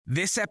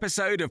This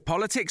episode of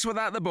Politics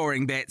Without the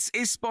Boring Bits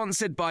is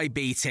sponsored by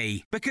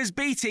BT, because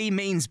BT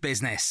means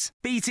business.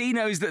 BT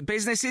knows that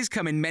businesses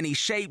come in many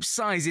shapes,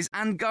 sizes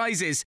and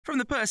guises, from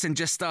the person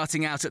just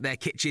starting out at their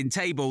kitchen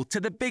table to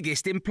the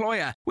biggest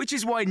employer, which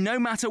is why no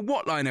matter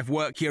what line of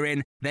work you're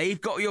in, they've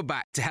got your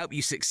back to help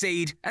you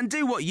succeed and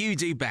do what you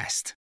do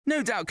best.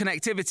 No doubt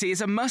connectivity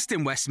is a must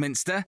in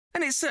Westminster,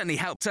 and it's certainly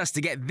helped us to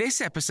get this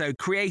episode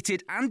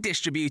created and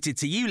distributed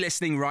to you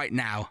listening right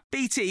now.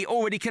 BT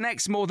already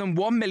connects more than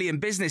 1 million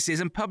businesses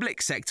and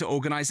public sector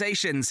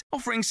organisations,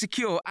 offering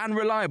secure and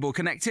reliable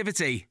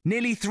connectivity.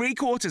 Nearly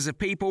 3/4 of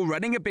people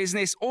running a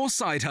business or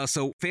side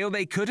hustle feel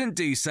they couldn't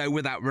do so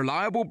without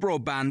reliable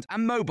broadband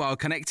and mobile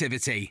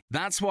connectivity.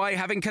 That's why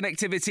having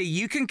connectivity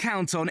you can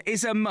count on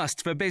is a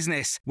must for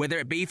business, whether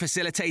it be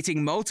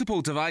facilitating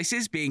multiple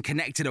devices being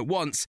connected at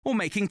once or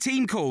making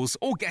team calls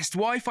or guest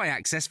Wi-Fi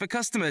access for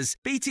customers.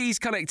 BT's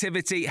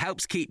connectivity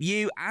helps keep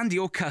you and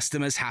your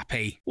customers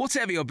happy.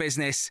 Whatever your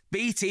business,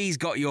 BT's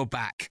got your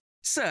back.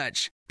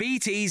 Search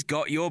BT's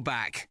got your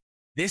back.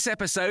 This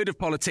episode of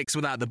Politics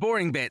Without the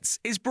Boring Bits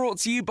is brought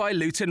to you by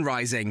Luton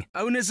Rising,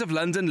 owners of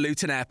London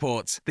Luton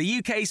Airport, the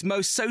UK's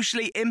most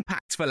socially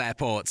impactful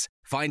airport.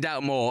 Find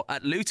out more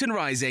at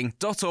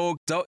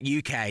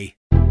lutonrising.org.uk.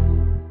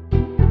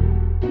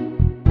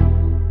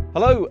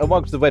 Hello and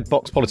welcome to the Red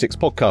Box Politics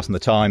podcast from The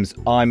Times.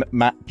 I'm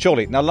Matt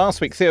Jolly. Now, last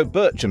week, Theo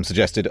Bircham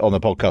suggested on the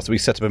podcast that we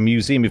set up a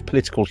museum of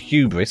political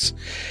hubris,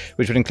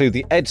 which would include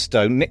the Ed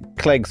Stone, Nick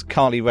Clegg's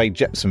Carly Rae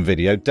Jepsen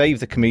video, Dave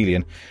the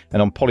Chameleon,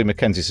 and on Polly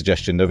Mackenzie's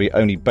suggestion, there'll be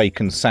only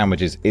bacon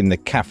sandwiches in the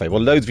cafe.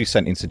 Well, loads of you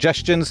sent in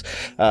suggestions.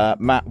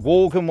 Matt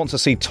Worgan wants to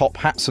see top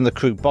hats from the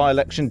Crewe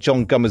by-election.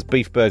 John Gummer's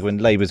beef burger and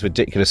Labour's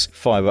ridiculous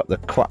fire up the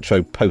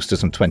Quattro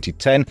posters from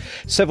 2010.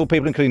 Several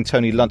people, including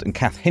Tony Lunt and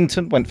Kath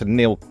Hinton, went for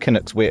Neil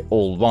Kinnock's We're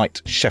All Right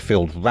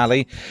Sheffield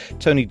rally.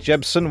 Tony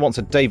Jebson wants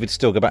a David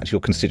Still go back to your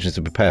constituents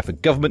to prepare for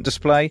government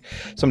display.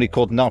 Somebody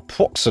called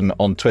Narproxon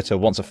on Twitter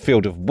wants a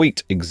Field of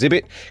Wheat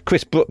exhibit.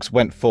 Chris Brooks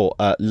went for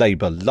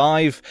Labour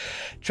Live.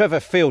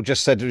 Trevor Field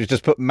just said we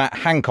just put Matt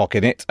Hancock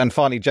in it. And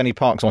finally, Jenny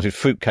Parks wanted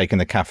fruitcake in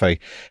the cafe,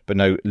 but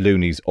no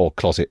loonies or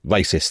closet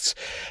racists.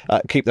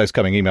 Keep those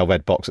coming. Email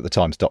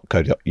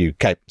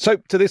redbox@thetimes.co.uk. So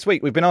to this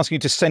week, we've been asking you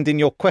to send in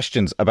your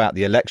questions about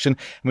the election,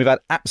 and we've had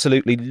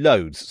absolutely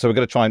loads. So we're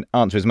going to try and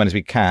answer as many as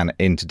we can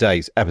in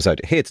today's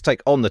episode. Here to take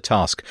on the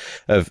task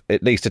of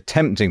at least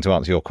attempting to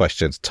answer your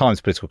questions,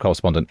 Times political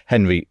correspondent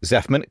Henry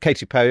Zeffman,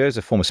 Katie Perrier is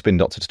a former spin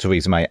doctor to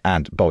Theresa May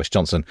and Boris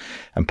Johnson,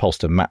 and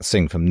pollster Matt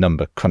Singh from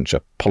Number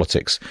Cruncher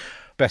Politics.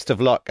 Best of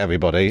luck,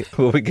 everybody.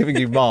 We'll be giving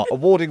you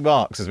awarding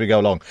marks as we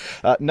go along.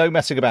 No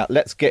messing about.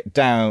 Let's get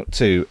down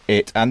to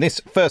it. And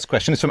this first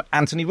question is from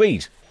Anthony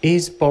Reid.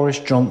 Is Boris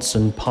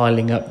Johnson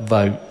piling up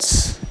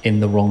votes in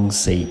the wrong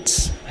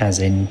seats, as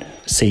in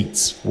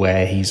seats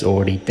where he's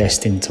already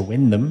destined to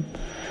win them?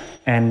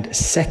 And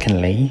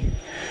secondly,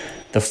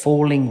 the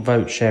falling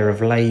vote share of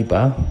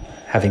Labour,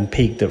 having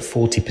peaked at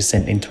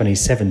 40% in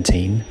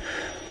 2017,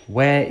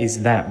 where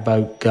is that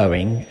vote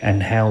going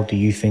and how do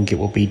you think it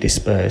will be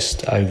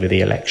dispersed over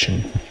the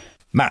election?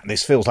 Matt,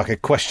 this feels like a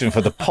question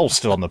for the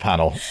pollster on the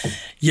panel.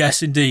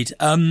 Yes, indeed.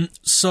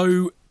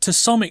 So to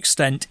some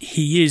extent,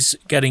 he is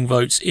getting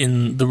votes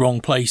in the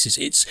wrong places.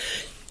 It's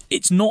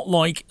not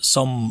like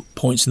some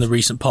points in the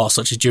recent past,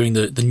 such as during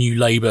the New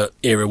Labour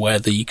era, where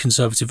the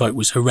Conservative vote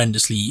was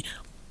horrendously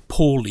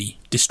poorly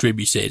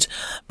distributed.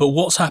 But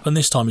what's happened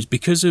this time is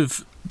because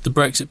of the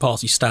Brexit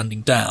Party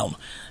standing down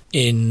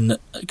in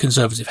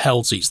Conservative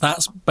held seats,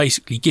 that's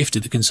basically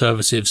gifted the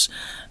Conservatives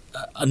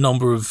a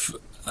number of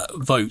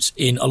votes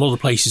in a lot of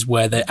places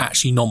where they're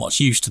actually not much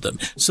use to them.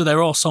 So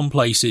there are some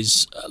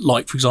places,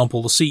 like, for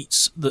example, the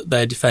seats that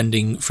they're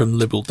defending from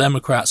Liberal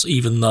Democrats,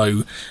 even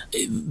though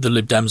the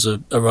Lib Dems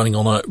are running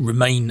on a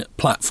Remain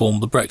platform,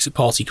 the Brexit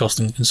Party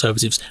costing the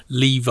Conservatives.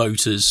 Leave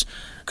voters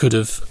could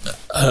have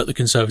hurt the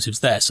Conservatives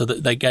there, so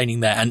that they're gaining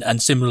there.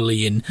 And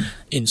similarly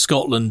in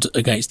Scotland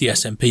against the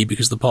SNP,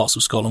 because the parts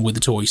of Scotland with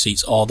the Tory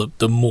seats are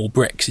the more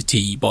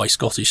Brexity by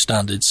Scottish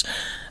standards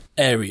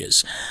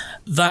areas.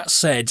 That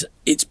said,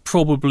 it's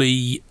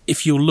probably,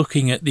 if you're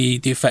looking at the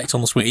effect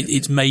on the swing,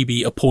 it's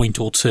maybe a point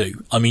or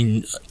two. I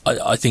mean,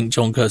 I think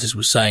John Curtis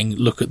was saying,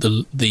 look at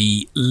the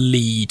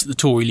lead, the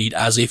Tory lead,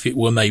 as if it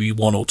were maybe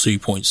 1 or 2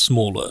 points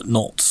smaller.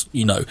 Not,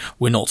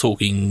 we're not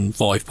talking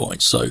 5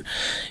 points. So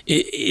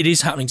it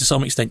is happening to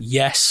some extent,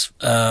 yes,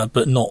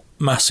 but not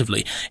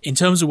massively. In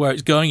terms of where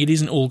it's going, it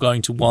isn't all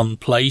going to one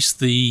place.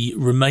 The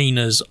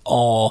Remainers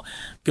are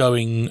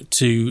going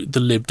to the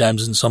Lib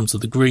Dems and some to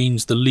the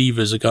Greens. The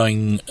Leavers are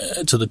going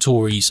to the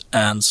Tories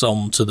and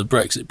some to the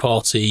Brexit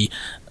Party.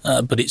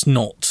 But it's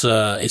not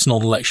an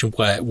election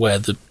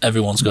where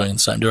everyone's going in the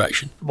same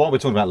direction. While we're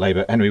talking about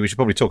Labour, Henry, we should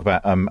probably talk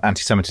about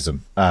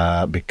anti-Semitism,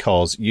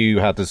 because you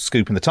had the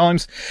scoop in the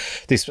Times,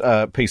 this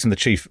piece from the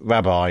chief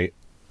rabbi.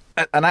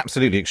 An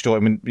absolutely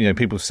extraordinary. I mean,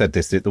 people have said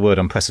this, that the word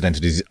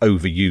unprecedented is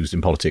overused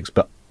in politics,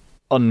 but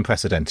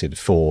unprecedented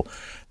for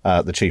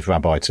the chief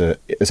rabbi to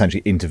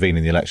essentially intervene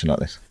in the election like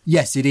this.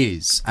 Yes, it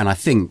is. And I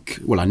think,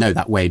 I know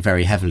that weighed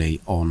very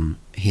heavily on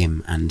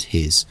him and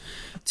his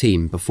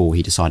team before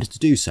he decided to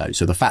do so.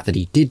 So the fact that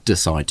he did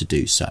decide to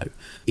do so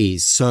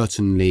is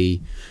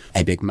certainly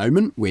a big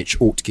moment, which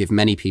ought to give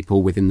many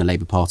people within the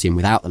Labour Party and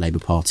without the Labour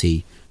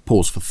Party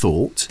pause for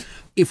thought.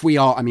 If we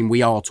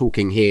are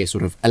talking here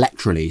sort of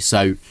electorally.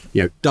 So,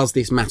 does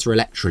this matter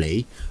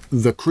electorally?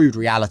 The crude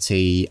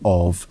reality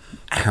of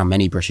how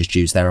many British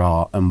Jews there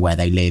are and where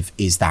they live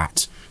is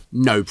that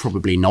no,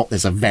 probably not.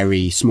 There's a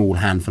very small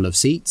handful of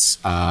seats,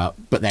 but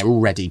they're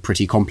already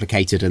pretty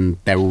complicated and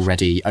they're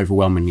already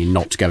overwhelmingly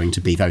not going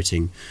to be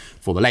voting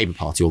for the Labour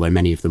Party, although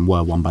many of them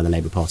were won by the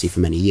Labour Party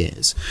for many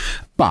years.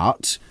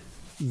 But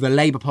the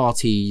Labour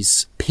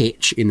Party's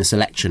pitch in this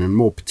election, and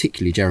more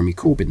particularly Jeremy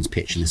Corbyn's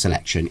pitch in this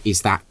election,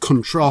 is that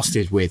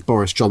contrasted with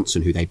Boris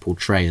Johnson, who they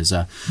portray as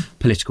a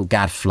political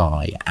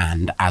gadfly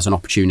and as an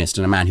opportunist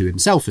and a man who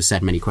himself has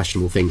said many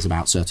questionable things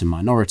about certain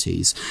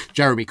minorities.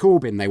 Jeremy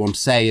Corbyn, they want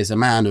to say, is a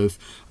man of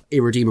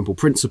irredeemable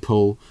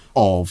principle,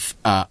 of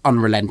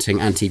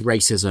unrelenting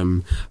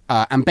anti-racism,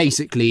 and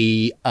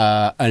basically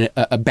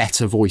a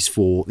better voice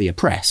for the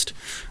oppressed.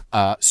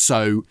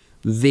 So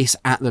this,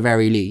 at the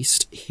very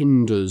least,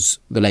 hinders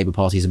the Labour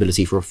Party's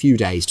ability for a few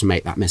days to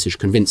make that message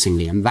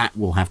convincingly, and that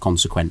will have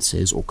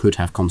consequences, or could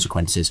have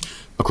consequences,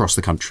 across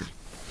the country.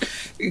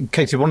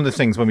 Katie, one of the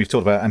things when we've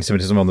talked about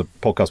anti-Semitism on the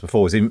podcast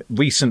before is in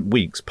recent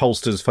weeks,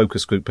 pollsters,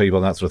 focus group people,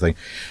 that sort of thing,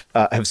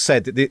 have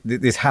said that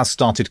this has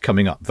started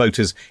coming up,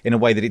 voters, in a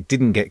way that it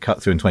didn't get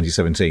cut through in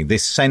 2017.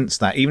 This sense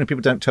that, even if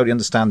people don't totally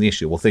understand the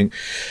issue or think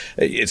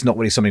it's not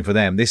really something for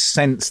them, this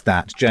sense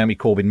that Jeremy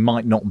Corbyn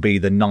might not be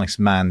the nice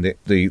man,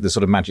 the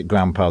sort of magic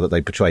grandpa that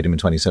they portrayed him in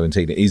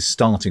 2017, is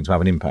starting to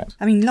have an impact.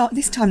 I mean,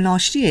 this time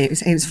last year,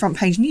 it was front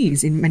page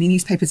news in many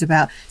newspapers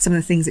about some of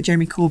the things that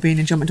Jeremy Corbyn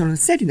and John McDonnell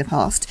said in the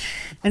past.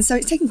 And so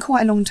it's taken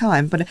quite a long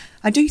time. But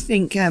I do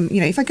think,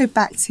 if I go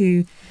back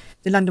to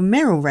the London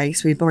mayoral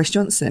race with Boris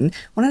Johnson,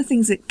 one of the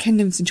things that Ken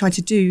Livingstone tried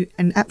to do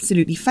and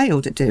absolutely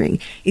failed at doing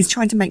is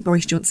trying to make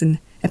Boris Johnson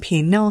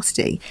appear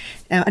nasty.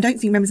 I don't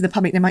think members of the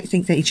public, they might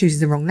think that he chooses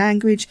the wrong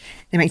language.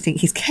 They might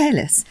think he's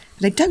careless,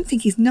 but they don't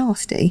think he's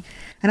nasty.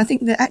 And I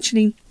think that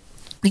actually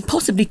they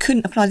possibly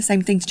couldn't apply the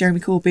same thing to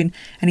Jeremy Corbyn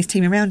and his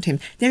team around him.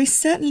 There is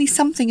certainly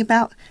something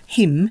about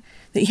him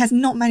that he has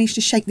not managed to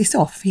shake this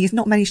off. He has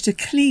not managed to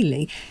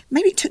clearly,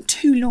 maybe it took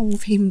too long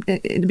for him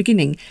at the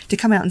beginning to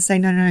come out and say,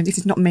 no, this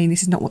is not me,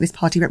 this is not what this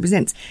party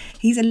represents.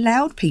 He's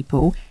allowed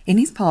people in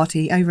his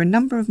party over a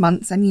number of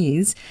months and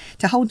years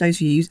to hold those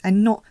views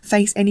and not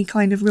face any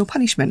kind of real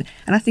punishment.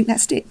 And I think that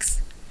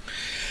sticks.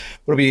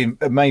 Well, it'll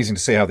be amazing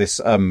to see how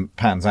this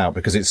pans out,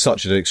 because it's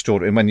such an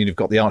extraordinary... And when you've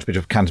got the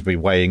Archbishop of Canterbury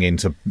weighing in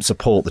to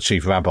support the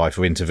Chief Rabbi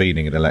for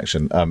intervening in an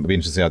election, it'll be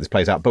interesting to see how this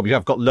plays out. But we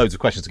have got loads of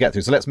questions to get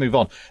through, so let's move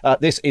on.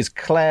 This is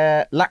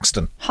Claire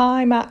Laxton.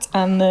 Hi, Matt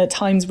and the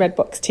Times Red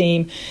Box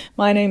team.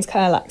 My name's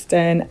Claire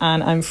Laxton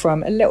and I'm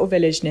from a little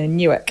village near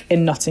Newark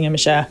in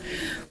Nottinghamshire.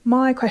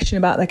 My question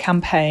about the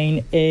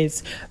campaign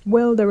is,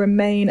 will the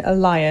Remain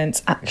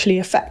alliance actually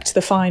affect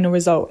the final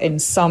result in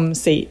some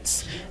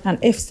seats? And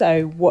if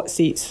so, what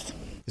seats?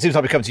 It seems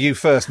like we come to you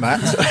first,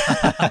 Matt.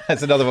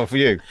 That's another one for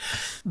you.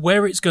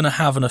 Where it's going to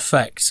have an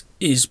effect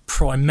is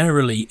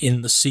primarily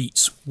in the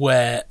seats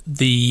where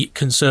the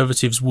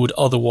Conservatives would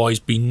otherwise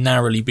be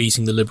narrowly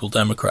beating the Liberal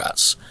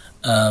Democrats.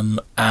 And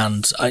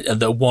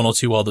there are one or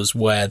two others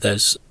where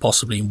there's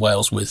possibly in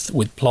Wales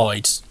with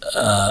Plaid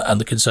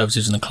and the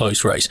Conservatives in a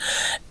close race.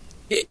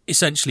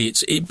 Essentially,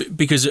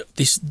 because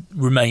this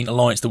Remain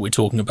alliance that we're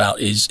talking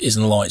about is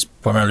an alliance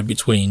primarily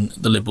between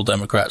the Liberal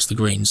Democrats, the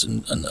Greens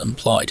and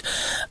Plaid.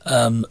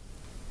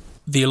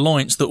 The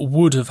alliance that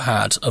would have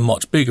had a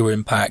much bigger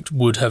impact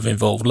would have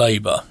involved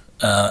Labour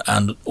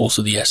and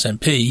also the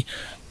SNP.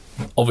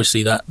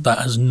 Obviously, that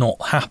has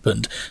not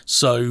happened.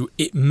 So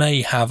it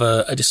may have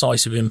a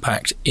decisive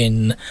impact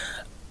in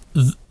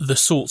the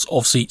sorts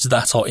of seats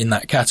that are in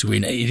that category.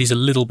 And it is a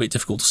little bit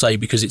difficult to say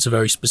because it's a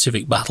very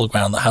specific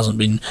battleground that hasn't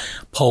been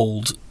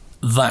polled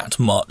that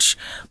much,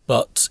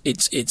 but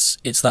it's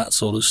that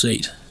sort of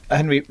seat.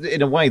 Henry,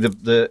 in a way,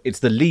 it's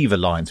the Leave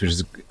alliance which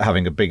is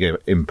having a bigger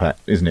impact,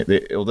 isn't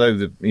it?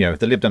 Although if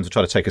the Lib Dems are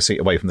trying to take a seat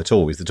away from the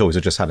Tories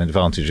have just had an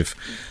advantage if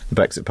the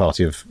Brexit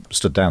Party have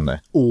stood down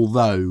there.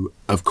 Although,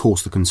 of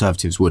course, the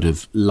Conservatives would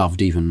have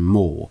loved even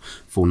more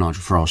for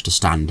Nigel Farage to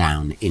stand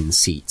down in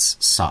seats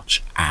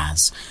such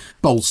as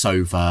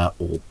Bolsover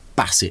or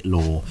Bassett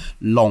Law,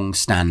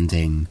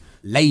 long-standing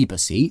Labour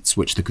seats,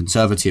 which the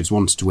Conservatives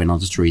wanted to win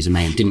under Theresa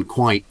May and didn't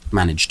quite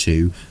manage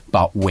to,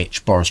 but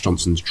which Boris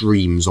Johnson's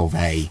dreams of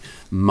a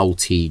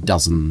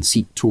multi-dozen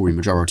seat Tory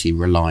majority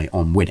rely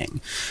on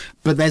winning.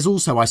 But there's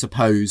also, I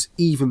suppose,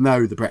 even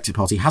though the Brexit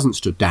Party hasn't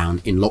stood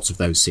down in lots of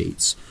those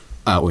seats,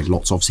 or in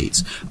lots of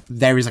seats,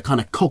 there is a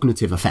kind of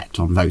cognitive effect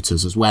on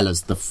voters as well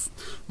as the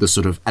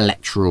sort of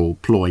electoral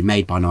ploy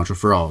made by Nigel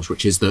Farage,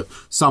 which is that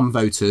some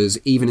voters,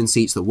 even in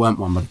seats that weren't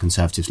won by the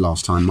Conservatives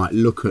last time, might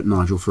look at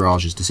Nigel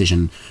Farage's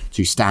decision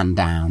to stand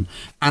down,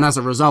 and as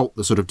a result,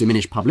 the sort of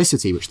diminished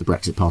publicity which the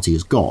Brexit Party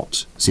has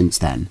got since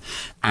then,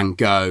 and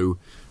go,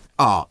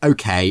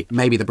 OK,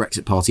 maybe the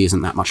Brexit Party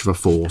isn't that much of a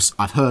force.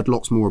 I've heard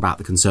lots more about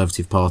the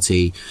Conservative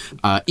Party.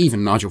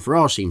 Even Nigel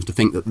Farage seems to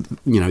think that,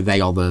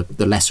 they are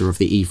the lesser of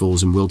the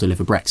evils and will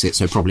deliver Brexit,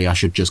 so probably I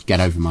should just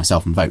get over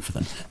myself and vote for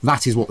them.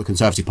 That is what the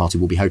Conservative Party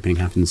will be hoping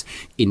happens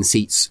in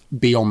seats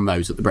beyond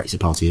those that the Brexit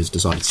Party has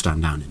decided to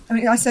stand down in. I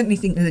mean, I certainly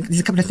think that there's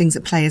a couple of things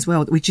at play as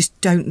well that we just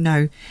don't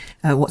know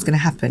what's going to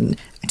happen.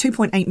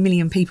 2.8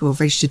 million people have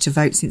registered to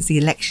vote since the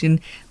election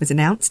was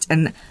announced,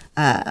 and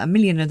 1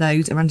 million of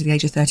those are under the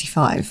age of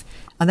 35.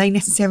 Are they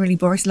necessarily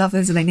Boris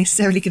lovers? Are they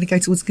necessarily going to go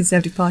towards the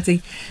Conservative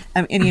Party?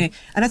 And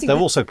I think they're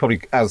also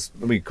probably, as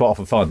we quite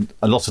often find,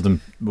 a lot of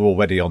them were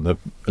already on the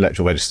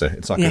electoral register.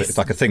 It's like it's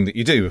like a thing that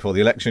you do before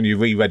the election. You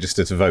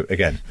re-register to vote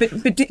again. But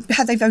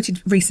have they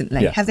voted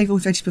recently? Yeah. Have they all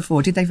voted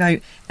before? Did they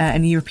vote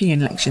in the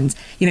European elections?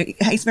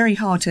 It's very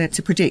hard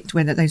to predict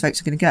whether those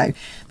votes are going to go.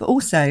 But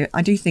also,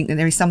 I do think that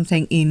there is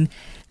something in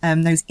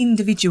those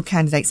individual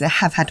candidates that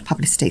have had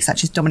publicity,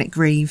 such as Dominic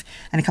Grieve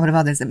and a couple of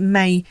others, that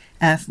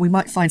we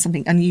might find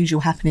something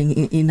unusual happening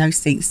in those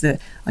seats that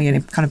are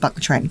kind of buck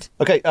the trend.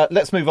 OK,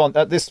 let's move on.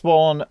 This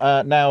one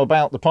now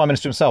about the Prime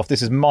Minister himself.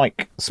 This is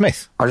Mike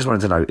Smith. I just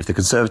wanted to know, if the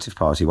Conservative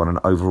Party won an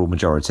overall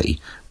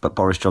majority, but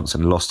Boris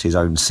Johnson lost his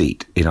own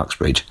seat in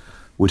Uxbridge,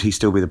 would he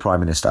still be the Prime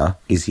Minister?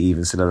 Is he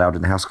even still allowed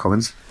in the House of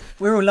Commons?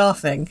 We're all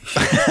laughing.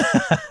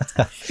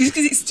 Because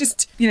it's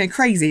just,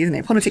 crazy, isn't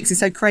it? Politics is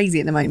so crazy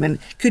at the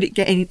moment. Could it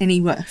get any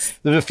worse?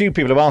 There are a few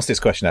people who have asked this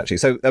question, actually.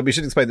 So we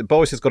should explain that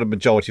Boris has got a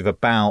majority of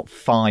about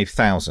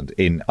 5,000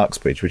 in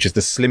Uxbridge, which is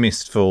the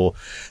slimmest for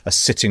a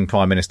sitting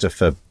Prime Minister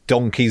for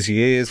donkey's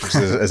years, which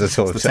is as a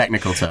sort of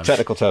technical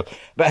term.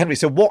 But Henry,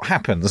 so what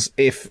happens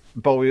if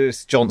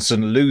Boris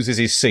Johnson loses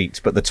his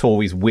seat but the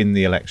Tories win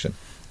the election?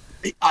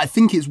 I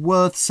think it's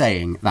worth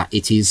saying that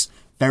it is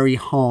very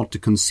hard to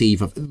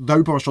conceive of,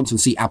 though Boris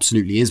Johnson's seat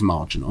absolutely is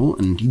marginal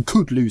and you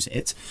could lose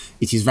it,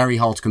 it is very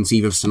hard to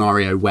conceive of a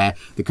scenario where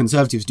the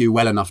Conservatives do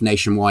well enough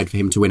nationwide for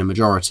him to win a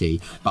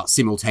majority, but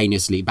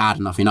simultaneously bad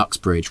enough in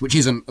Uxbridge, which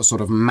isn't a sort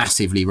of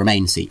massively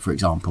Remain seat, for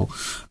example,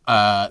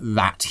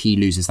 that he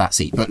loses that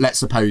seat. But let's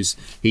suppose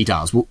he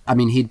does. Well, I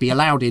mean, he'd be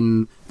allowed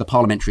in the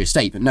parliamentary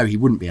estate, but no, he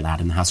wouldn't be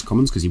allowed in the House of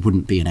Commons because he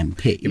wouldn't be an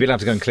MP. He'd be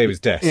allowed to go and clear his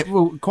desk.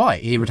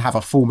 Quite. He would have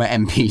a former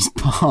MP's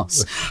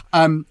pass.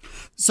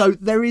 So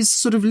there is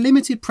sort of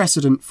limited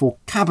precedent for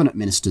cabinet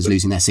ministers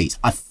losing their seats.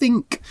 I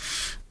think,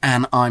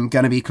 and I'm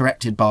going to be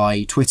corrected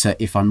by Twitter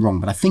if I'm wrong,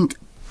 but I think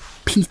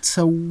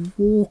Peter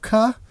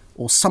Walker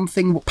or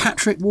something,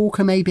 Patrick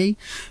Walker maybe,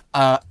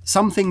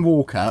 something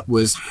Walker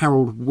was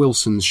Harold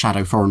Wilson's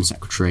shadow foreign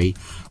secretary,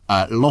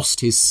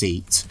 lost his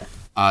seat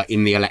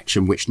in the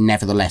election, which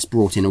nevertheless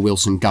brought in a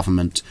Wilson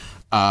government.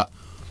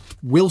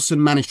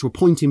 Wilson managed to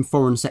appoint him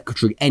Foreign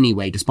Secretary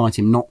anyway, despite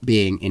him not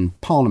being in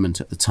Parliament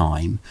at the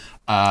time.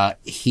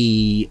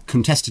 He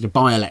contested a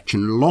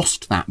by-election,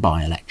 lost that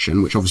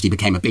by-election, which obviously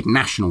became a big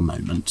national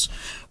moment.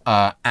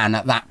 And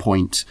at that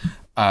point,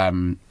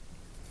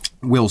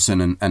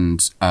 Wilson and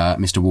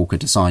Mr. Walker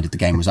decided the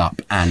game was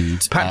up,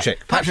 and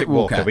Patrick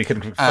Walker, we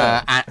can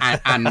confirm,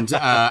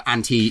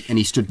 and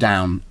he stood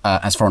down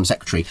as Foreign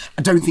Secretary.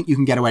 I don't think you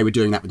can get away with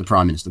doing that with the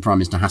Prime Minister. The Prime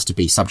Minister has to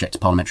be subject to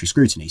parliamentary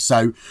scrutiny.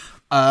 So,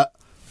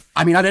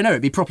 I mean, I don't know,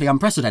 it'd be properly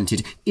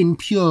unprecedented. In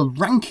pure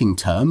ranking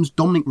terms,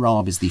 Dominic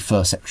Raab is the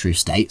first Secretary of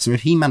State, so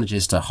if he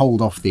manages to hold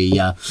off the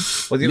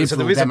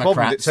Liberal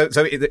Democrats... So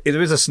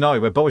there is a scenario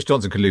where Boris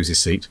Johnson could lose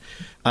his seat,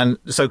 and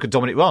so could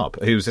Dominic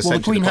Raab, who's essentially... Well,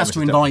 the Queen has to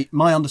invite...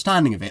 My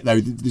understanding of it,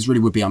 though, this really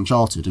would be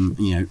uncharted,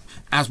 and,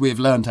 as we have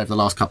learned over the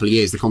last couple of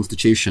years, the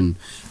Constitution,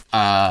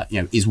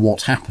 is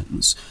what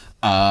happens.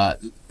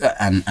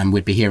 And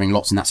we'd be hearing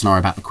lots in that scenario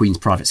about the Queen's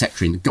private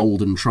secretary and the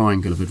golden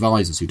triangle of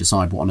advisors who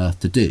decide what on earth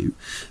to do.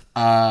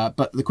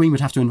 But the Queen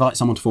would have to invite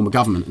someone to form a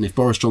government, and if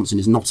Boris Johnson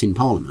is not in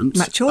Parliament...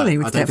 Matt Chorley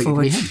would step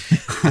forward.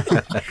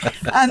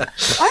 I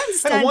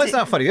understand. Why is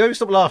that funny? You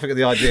stop laughing at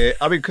the idea.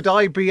 I mean, could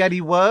I be any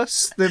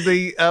worse than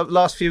the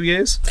last few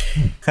years?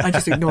 I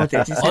just ignored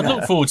it. I'd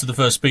look forward to the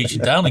first speech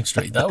in Downing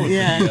Street. That would be...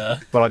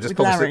 Well, I just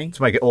promised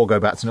to make it all go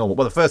back to normal.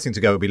 Well, the first thing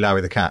to go would be Larry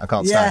the cat. I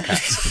can't stand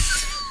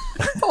cats.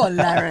 Poor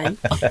Larry.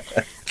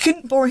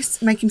 Couldn't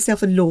Boris make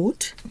himself a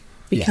lord?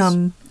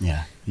 Become...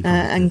 Yes.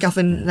 And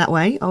govern that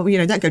way. Oh,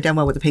 that'd go down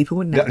well with the people,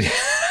 wouldn't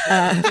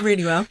it?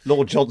 Really well.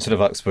 Lord Johnson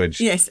of Uxbridge.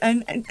 Yes,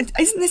 and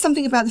isn't there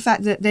something about the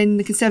fact that then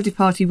the Conservative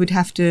Party would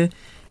have to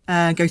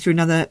go through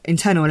another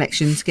internal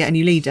election to get a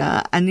new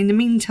leader, and in the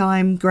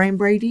meantime, Graham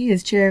Brady,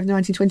 as chair of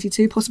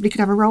 1922, possibly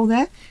could have a role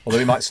there? Although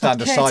he might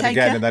stand aside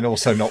again and then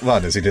also not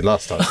run, as he did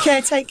last time.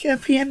 Caretaker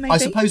PM, maybe? I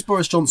suppose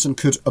Boris Johnson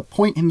could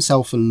appoint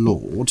himself a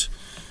lord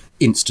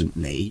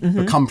instantly,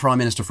 become Prime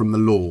Minister from the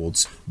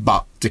Lords,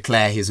 but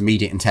declare his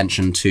immediate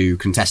intention to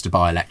contest a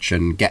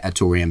by-election, get a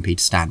Tory MP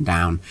to stand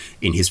down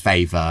in his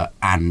favour,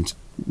 and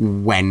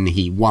when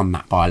he won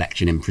that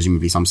by-election in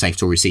presumably some safe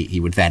Tory seat, he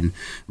would then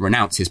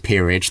renounce his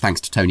peerage,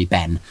 thanks to Tony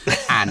Benn,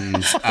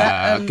 and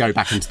go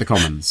back into the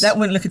Commons. That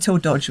wouldn't look at all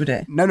dodge, would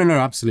it? No,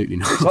 absolutely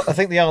not. So I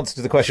think the answer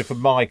to the question from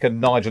Mike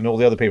and Nigel and all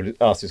the other people who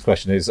asked this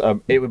question is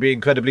it would be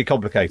incredibly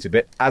complicated,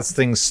 but as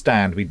things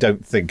stand, we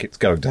don't think it's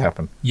going to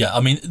happen. Yeah, I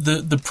mean,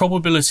 the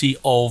probability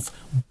of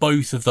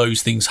both of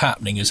those things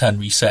happening, as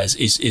Henry says,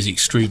 is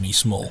extremely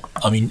small.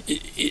 I mean,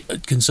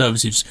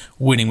 Conservatives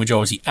winning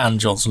majority and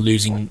Johnson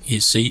losing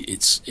his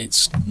seat,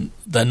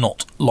 they're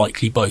not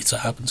likely both to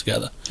happen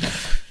together.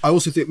 I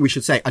also think we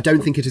should say, I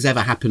don't think it has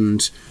ever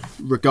happened,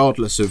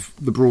 regardless of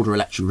the broader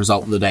election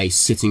result of the day,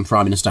 sitting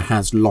Prime Minister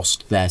has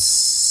lost their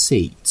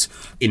seat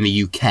in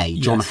the UK.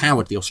 John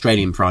Howard, the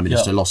Australian Prime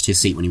Minister, lost his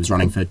seat when he was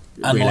running for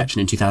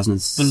re-election in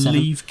 2007. I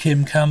believe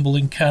Kim Campbell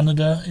in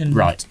Canada in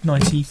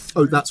 90.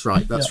 Oh, that's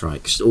right. Her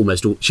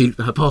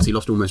party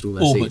lost almost all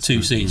their seats. All but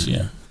 2 seats,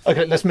 yeah.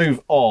 OK, let's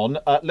move on.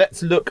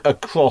 Let's look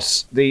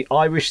across the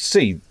Irish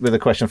Sea with a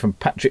question from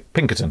Patrick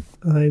Pinkerton.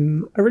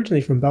 I'm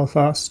originally from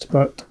Belfast,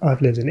 but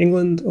I've lived in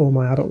England all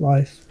my adult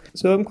life.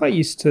 So I'm quite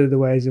used to the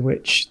ways in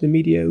which the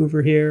media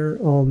over here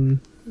on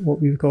what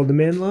we would call the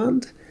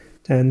mainland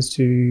tends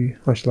to,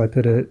 how shall I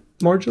put it,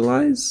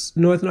 marginalise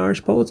Northern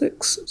Irish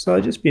politics. So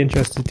I'd just be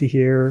interested to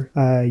hear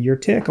your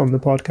take on the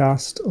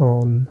podcast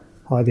on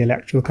how the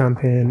electoral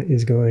campaign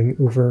is going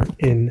over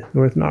in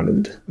Northern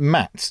Ireland.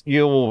 Matt,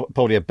 you're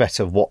probably a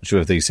better watcher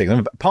of these things. I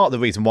mean, part of the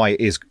reason why it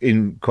is,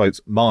 in quotes,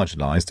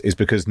 marginalised is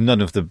because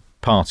none of the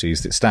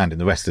parties that stand in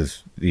the rest of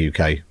the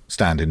UK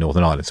stand in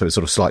Northern Ireland. So it's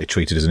sort of slightly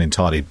treated as an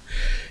entirely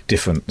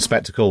different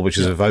spectacle, which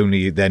is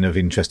only then of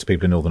interest to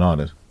people in Northern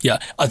Ireland. Yeah,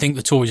 I think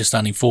the Tories are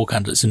standing 4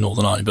 candidates in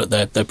Northern Ireland, but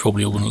they're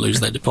probably all going to lose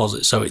their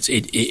deposit. So it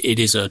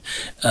is an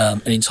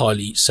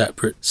entirely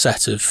separate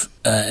set of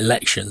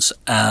elections.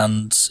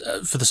 And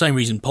for the same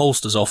reason,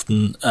 pollsters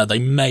often, they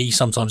may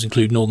sometimes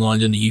include Northern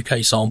Ireland in the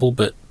UK sample,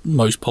 but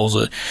most polls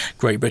are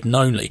Great Britain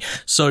only.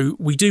 So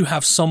we do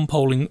have some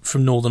polling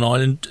from Northern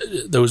Ireland.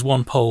 There was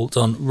one poll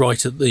done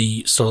right at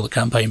the start of the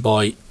campaign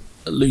by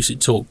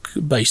Lucid Talk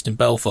based in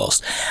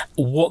Belfast.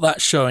 What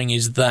that's showing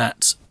is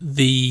that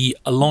the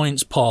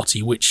Alliance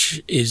Party,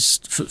 which is,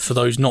 for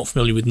those not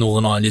familiar with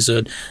Northern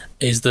Ireland,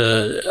 is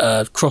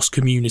the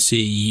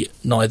cross-community,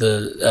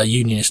 neither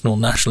unionist nor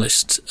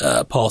nationalist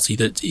party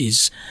that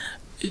is,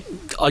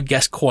 I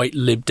guess, quite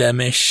Lib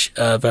Demish,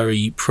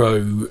 very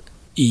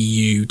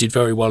pro-EU, did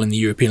very well in the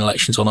European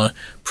elections on a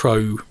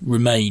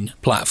pro-Remain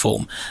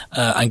platform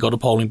and got a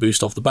polling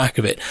boost off the back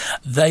of it.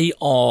 They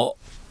are,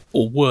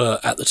 or were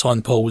at the time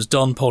the poll was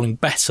done, polling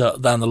better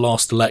than the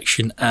last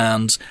election,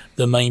 and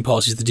the main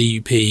parties, the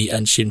DUP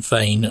and Sinn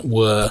Féin,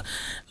 were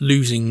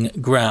losing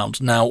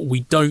ground. Now, we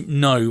don't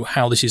know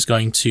how this is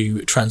going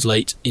to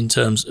translate in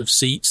terms of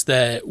seats.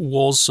 There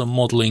was some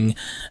modelling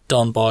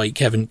done by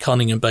Kevin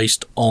Cunningham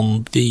based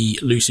on the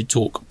Lucid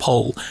Talk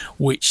poll,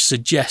 which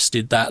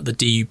suggested that the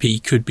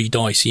DUP could be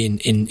dicey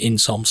in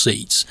some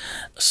seats.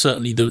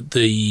 Certainly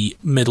the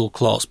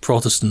middle-class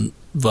Protestant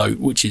vote,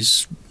 which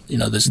is, you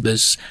know,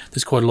 there's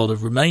quite a lot of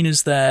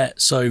Remainers there,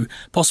 so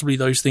possibly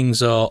those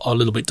things are a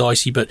little bit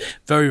dicey, but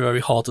very, very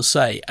hard to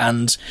say.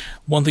 And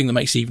one thing that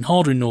makes it even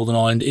harder in Northern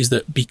Ireland is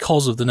that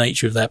because of the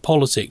nature of their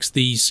politics,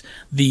 these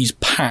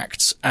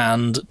pacts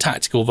and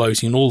tactical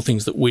voting and all the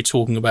things that we're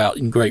talking about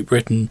in Great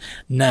Britain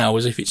now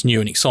as if it's new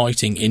and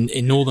exciting,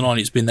 in Northern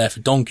Ireland it's been there for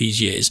donkey's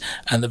years,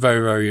 and they're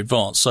very, very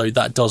advanced. So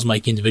that does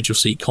make individual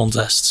seat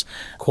contests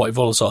quite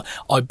volatile.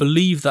 I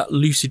believe that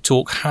Lucid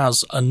Talk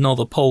has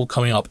another poll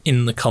coming up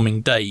in the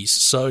coming days.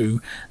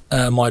 So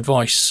my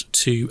advice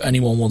to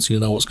anyone wanting to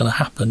know what's going to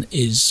happen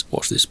is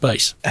watch this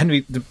space.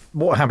 Henry,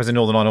 what happens in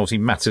Northern Ireland obviously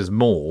matters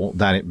more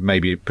than it may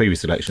be in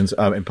previous elections,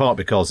 in part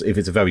because if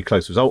it's a very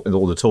close result and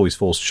all the Tories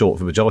fall short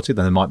of a majority,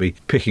 then they might be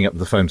picking up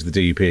the phone to the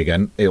DUP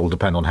again. It will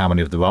depend on how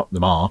many of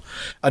them are.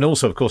 And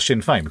also, of course,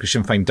 Sinn Féin, because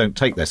Sinn Féin don't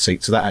take their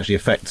seats, so that actually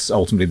affects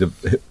ultimately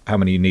how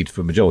many you need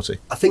for a majority.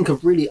 I think a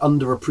really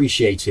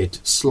underappreciated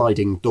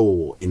sliding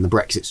door in the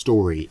Brexit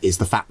story is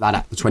the fact that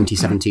at the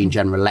 2017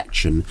 general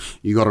election,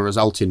 you got a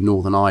result in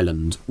Northern Ireland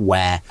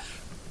where,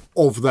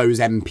 of those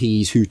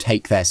MPs who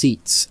take their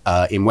seats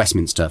in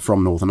Westminster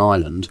from Northern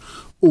Ireland,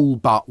 all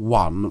but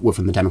one were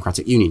from the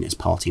Democratic Unionist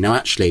Party. Now,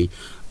 actually,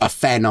 a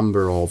fair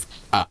number of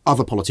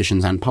other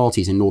politicians and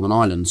parties in Northern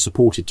Ireland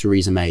supported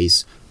Theresa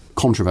May's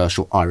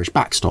controversial Irish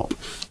backstop.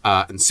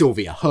 And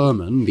Sylvia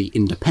Herman, the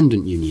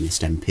independent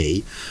unionist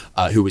MP,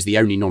 who was the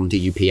only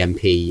non-DUP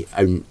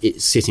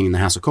MP sitting in the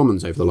House of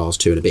Commons over the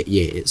last 2 and a bit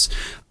years,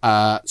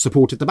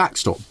 supported the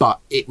backstop. But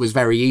it was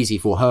very easy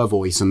for her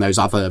voice and those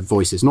other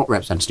voices not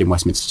represented in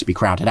Westminster to be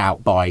crowded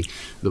out by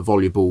the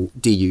voluble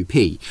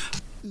DUP.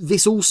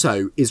 This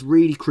also is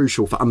really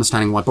crucial for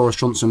understanding why Boris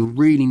Johnson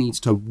really needs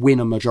to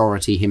win a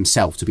majority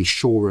himself to be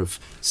sure of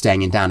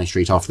staying in Downing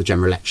Street after the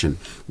general election,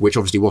 which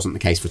obviously wasn't the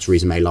case for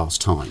Theresa May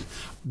last time.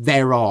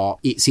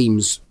 It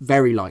seems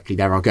very likely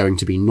there are going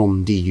to be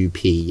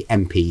non-DUP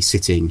MPs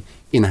sitting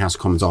in the House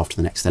of Commons after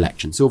the next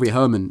election. Sylvia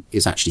Herman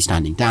is actually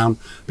standing down,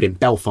 but in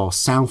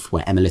Belfast South,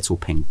 where Emma Little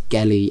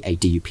Pengelly, a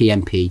DUP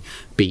MP,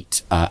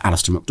 beat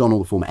Alistair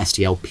MacDonald, the former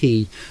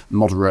SDLP,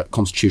 moderate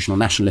Constitutional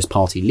Nationalist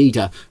Party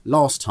leader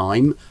last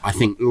time, I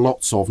think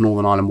lots of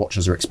Northern Ireland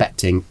watchers are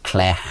expecting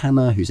Claire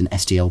Hanna, who's an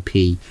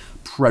SDLP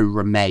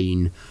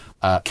pro-Remain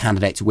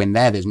candidate, to win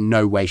there. There's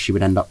no way she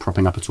would end up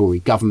propping up a Tory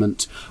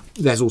government.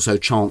 There's also a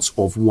chance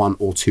of one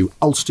or two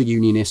Ulster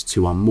Unionists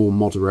who are more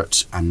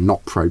moderate and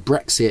not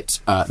pro-Brexit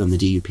than the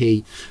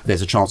DUP.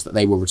 There's a chance that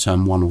they will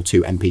return one or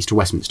two MPs to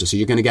Westminster. So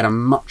you're going to get a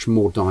much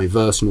more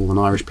diverse Northern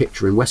Irish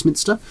picture in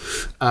Westminster.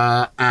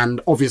 And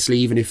obviously,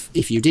 even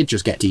if you did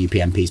just get DUP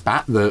MPs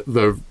back,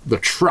 the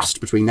trust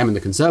between them and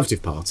the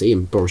Conservative Party,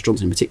 and Boris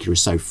Johnson in particular,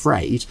 is so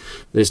frayed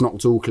that it's not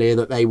at all clear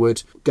that they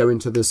would go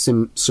into the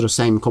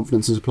same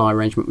confidence and supply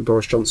arrangement with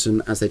Boris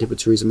Johnson as they did with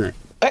Theresa May.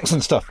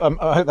 Excellent stuff.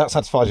 I hope that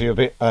satisfies you a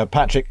bit,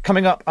 Patrick.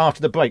 Coming up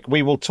after the break,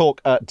 we will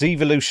talk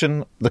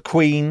devolution, the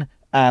Queen,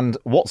 and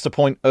what's the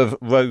point of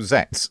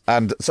rosettes,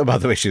 and some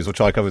other issues we'll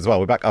try to cover as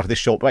well. We're back after this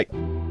short break.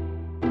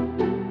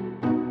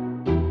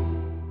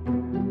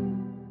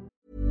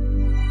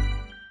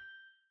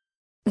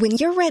 When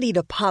you're ready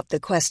to pop the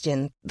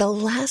question, the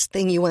last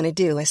thing you want to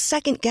do is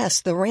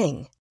second-guess the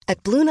ring.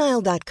 At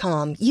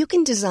BlueNile.com, you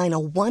can design a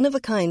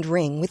one-of-a-kind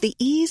ring with the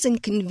ease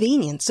and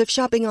convenience of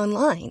shopping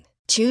online.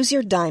 Choose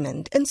your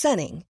diamond and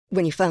setting.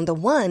 When you find the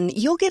one,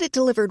 you'll get it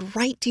delivered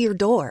right to your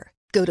door.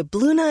 Go to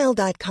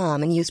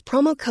BlueNile.com and use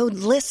promo code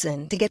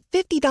LISTEN to get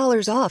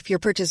 $50 off your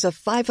purchase of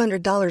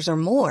 $500 or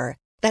more.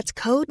 That's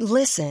code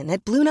LISTEN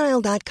at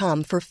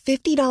BlueNile.com for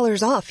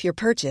 $50 off your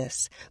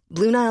purchase.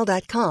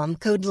 BlueNile.com,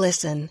 code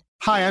LISTEN.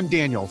 Hi, I'm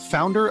Daniel,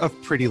 founder of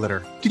Pretty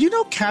Litter. Did you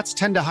know cats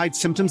tend to hide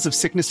symptoms of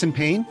sickness and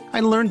pain? I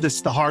learned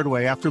this the hard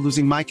way after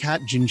losing my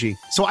cat, Gingy.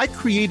 So I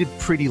created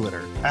Pretty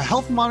Litter, a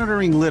health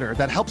monitoring litter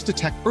that helps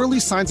detect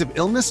early signs of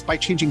illness by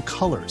changing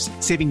colors,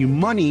 saving you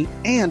money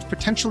and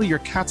potentially your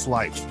cat's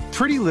life.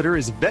 Pretty Litter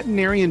is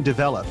veterinarian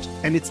developed,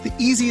 and it's the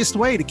easiest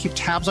way to keep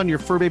tabs on your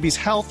fur baby's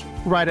health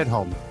right at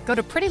home. Go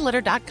to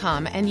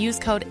prettylitter.com and use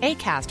code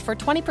ACAST for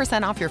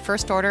 20% off your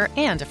first order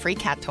and a free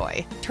cat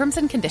toy. Terms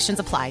and conditions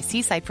apply.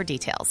 See site for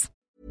details.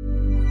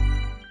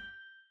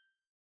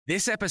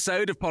 This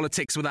episode of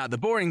Politics Without the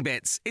Boring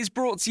Bits is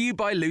brought to you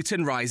by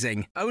Luton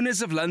Rising,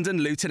 owners of London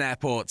Luton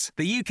Airport,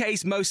 the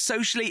UK's most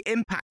socially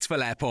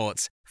impactful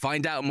airport.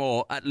 Find out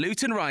more at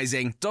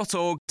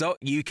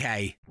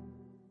lutonrising.org.uk.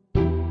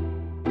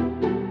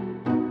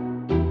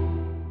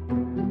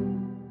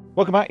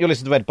 Welcome back. You're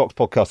listening to the Red Box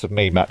podcast with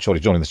me, Matt Chorley,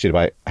 joining the studio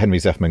by Henry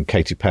Zeffman,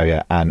 Katie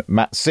Perrier and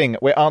Matt Singh.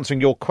 We're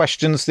answering your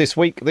questions this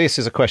week. This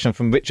is a question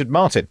from Richard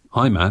Martin.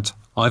 Hi, Matt.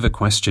 I have a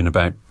question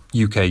about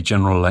UK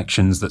general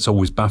elections that's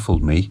always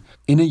baffled me.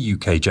 In a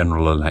UK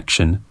general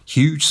election,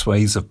 huge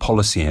swathes of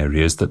policy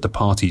areas that the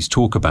parties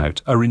talk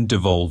about are in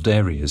devolved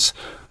areas.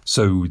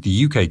 So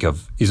the UK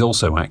Gov is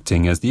also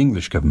acting as the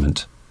English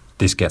government.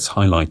 This gets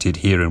highlighted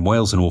here in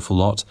Wales an awful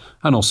lot,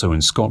 and also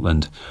in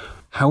Scotland.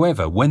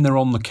 However, when they're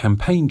on the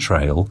campaign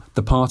trail,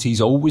 the parties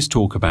always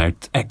talk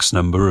about X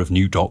number of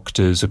new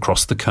doctors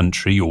across the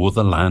country or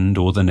the land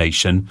or the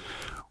nation,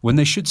 when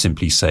they should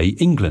simply say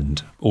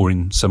England, or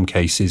in some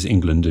cases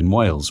England and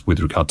Wales with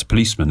regard to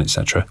policemen,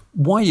 etc.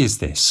 Why is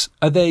this?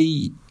 Are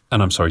they,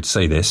 and I'm sorry to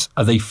say this,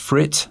 are they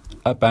frit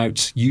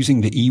about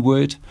using the E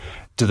word?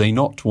 Do they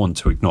not want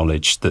to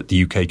acknowledge that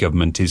the UK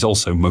government is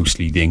also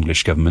mostly the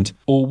English government?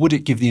 Or would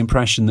it give the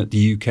impression that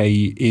the UK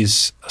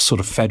is a sort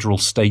of federal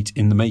state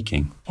in the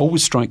making?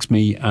 Always strikes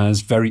me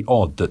as very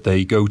odd that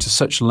they go to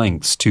such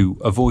lengths to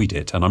avoid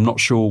it, and I'm not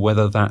sure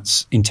whether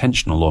that's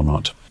intentional or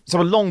not.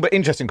 So a long but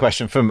interesting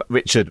question from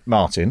Richard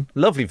Martin.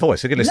 Lovely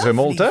voice. I could listen to him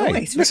all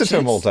day. Listen to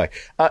him all day.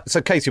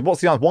 So, Katie,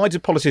 what's the answer? Why do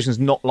politicians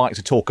not like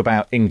to talk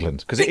about England?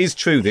 Because it is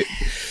true that...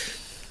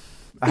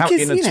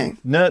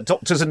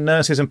 doctors and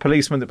nurses and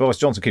policemen that Boris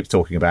Johnson keeps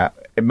talking about,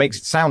 it makes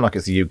it sound like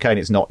it's the UK and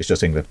it's not, it's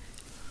just England.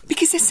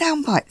 Because they're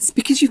sound bites,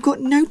 because you've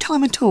got no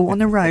time at all on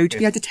the road to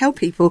be able to tell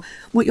people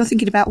what you're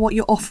thinking about, what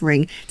you're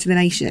offering to the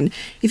nation.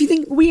 If you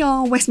think we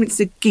are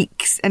Westminster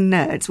geeks and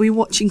nerds, we're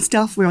watching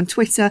stuff, we're on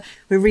Twitter,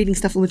 we're reading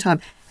stuff all the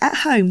time. At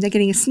home, they're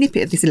getting a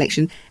snippet of this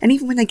election, and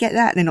even when they get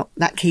that, they're not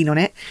that keen on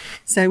it.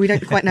 So we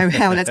don't quite know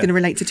how that's going to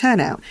relate to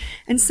turnout.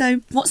 And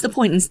so what's the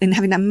point in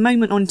having that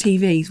moment on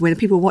TV where the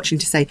people are watching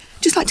to say,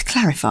 just like to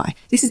clarify,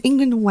 this is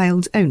England and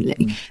Wales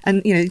only.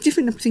 And, you know,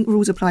 different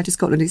rules apply to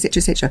Scotland, etc.,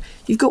 etc.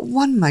 You've got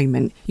one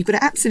moment. You've got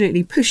to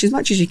absolutely push as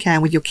much as you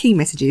can with your key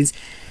messages.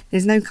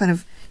 There's no kind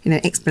of,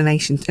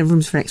 explanation,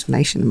 rooms for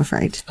explanation, I'm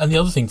afraid. And the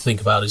other thing to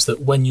think about is that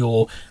when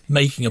you're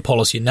making a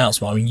policy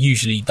announcement, I mean,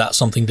 usually that's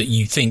something that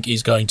you think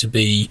is going to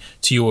be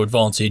to your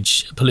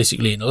advantage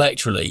politically and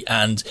electorally.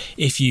 And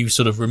if you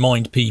sort of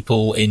remind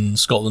people in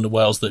Scotland or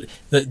Wales that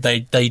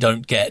they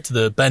don't get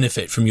the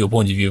benefit from your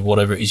point of view of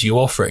whatever it is you're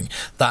offering,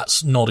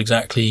 that's not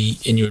exactly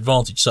in your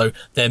advantage. So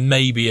there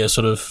may be a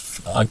sort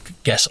of, I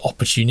guess,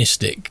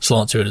 opportunistic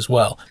slant to it as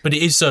well. But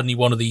it is certainly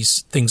one of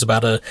these things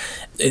about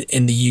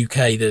in the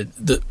UK,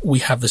 that we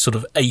have this sort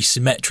of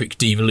asymmetric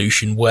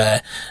devolution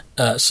where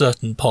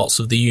certain parts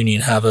of the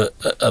union have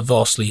a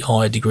vastly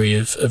higher degree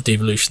of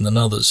devolution than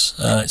others.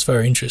 It's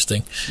very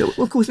interesting. Well,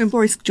 of course, when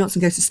Boris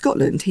Johnson goes to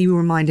Scotland, he will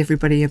remind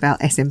everybody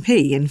about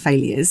SNP and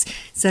failures.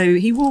 So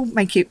he will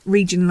make it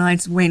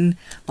regionalised when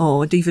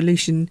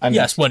devolution. And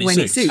when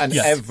it suits. And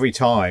every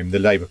time the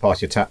Labour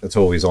Party attack the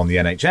Tories on the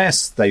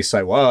NHS, they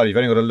say, well, you've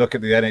only got to look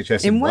at the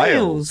NHS in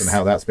Wales and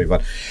how that's been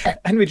run.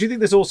 Henry, do you think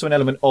there's also an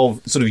element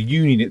of sort of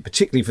union,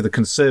 particularly for the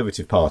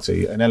Conservative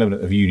Party, an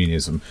element of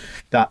unionism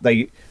that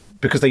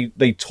because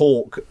they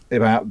talk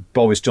about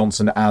Boris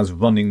Johnson as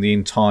running the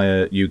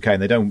entire UK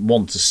and they don't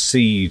want to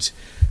cede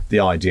the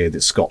idea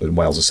that Scotland and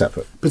Wales are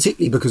separate?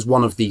 Particularly because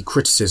one of the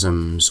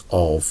criticisms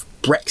of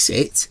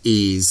Brexit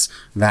is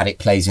that it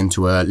plays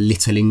into a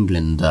Little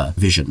England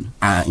vision,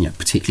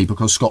 particularly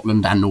because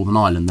Scotland and Northern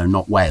Ireland, though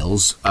not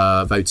Wales,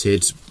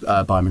 voted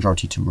by a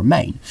majority to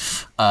remain.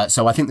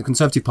 So I think the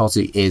Conservative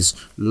Party is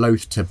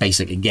loath to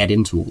basically get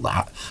into all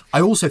that.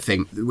 I also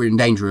think that we're in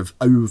danger of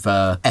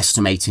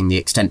overestimating the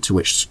extent to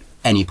which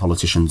any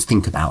politicians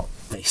think about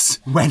this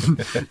when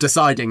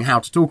deciding how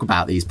to talk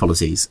about these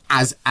policies.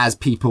 As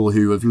people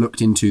who have looked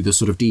into the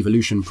sort of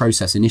devolution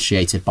process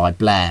initiated by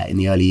Blair in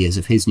the early years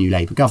of his new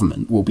Labour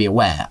government will be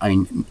aware. I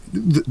mean,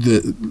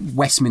 the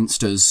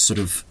Westminster's sort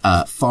of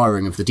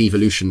firing of the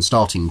devolution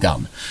starting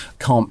gun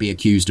can't be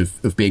accused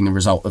of being the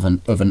result of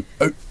an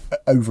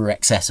over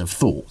excess of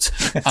thought.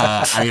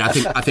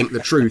 I think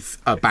the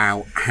truth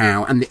about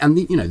how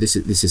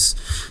this is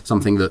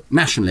something that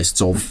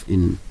nationalists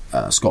in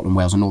Scotland,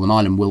 Wales and Northern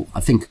Ireland will, I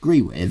think,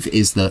 agree with,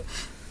 is that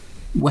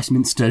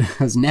Westminster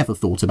has never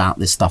thought about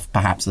this stuff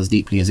perhaps as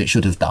deeply as it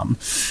should have done.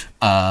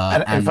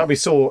 And in fact, we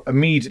saw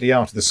immediately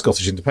after the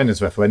Scottish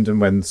independence referendum,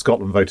 when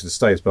Scotland voted to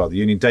stay as part of the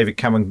Union, David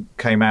Cameron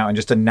came out and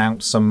just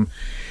announced some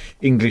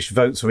English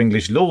votes or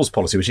English laws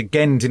policy, which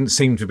again didn't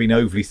seem to have been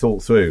overly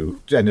thought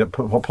through, ended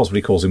up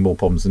possibly causing more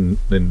problems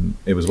than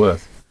it was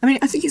worth. I mean,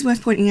 I think it's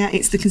worth pointing out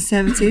it's the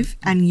Conservative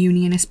and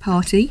Unionist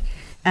Party.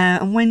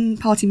 And when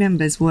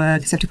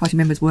Conservative Party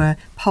members were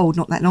polled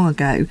not that long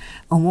ago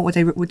on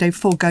would they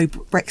forego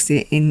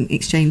Brexit in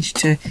exchange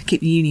to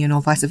keep the Union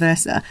or vice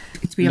versa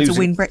to be able to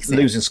win Brexit.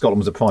 Losing Scotland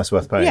was a price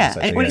worth paying.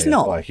 It's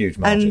not by a huge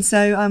margin. And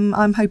so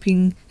I'm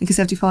hoping the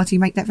Conservative Party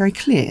make that very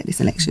clear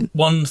this election.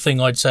 One thing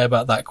I'd say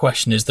about that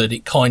question is that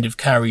it kind of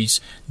carries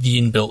the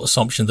inbuilt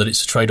assumption that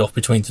it's a trade-off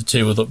between the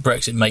two, or that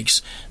Brexit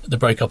makes the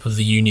breakup of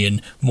the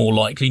Union more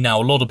likely. Now,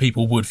 a lot of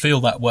people would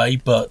feel that way,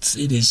 but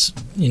it is,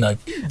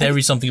 there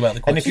is something about the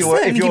question. And if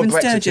you're given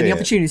Sturgeon the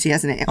opportunity,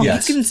 hasn't it?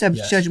 Yes. He's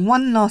given Sturgeon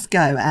one last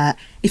go at,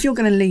 if you're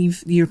going to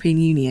leave the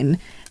European Union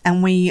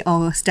and we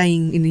are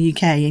staying in the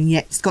UK and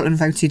yet Scotland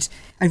voted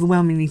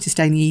overwhelmingly to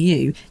stay in the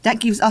EU,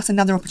 that gives us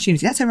another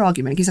opportunity. That's her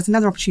argument. It gives us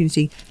another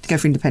opportunity to go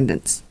for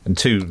independence. And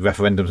 2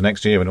 referendums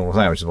next year and all of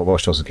that, which is what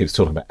Boris Johnson keeps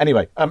talking about.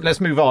 Anyway, let's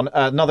move on.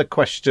 Another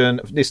question,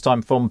 this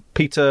time from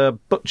Peter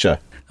Butcher.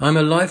 I'm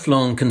a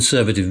lifelong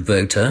Conservative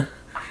voter.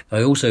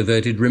 I also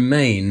voted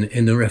Remain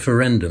in the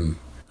referendum.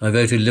 I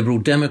voted Liberal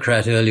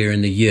Democrat earlier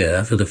in the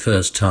year for the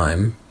first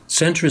time.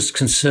 Centrist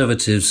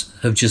Conservatives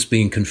have just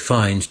been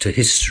confined to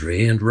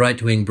history, and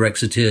right-wing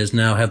Brexiteers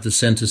now have the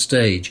centre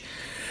stage.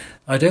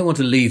 I don't want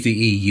to leave the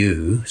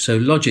EU, so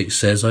logic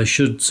says I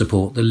should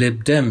support the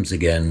Lib Dems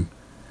again.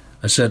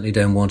 I certainly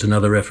don't want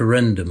another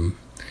referendum.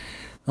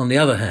 On the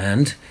other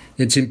hand,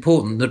 it's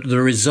important that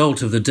the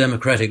result of the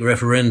democratic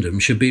referendum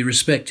should be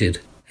respected.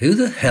 Who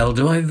the hell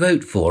do I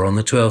vote for on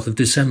the 12th of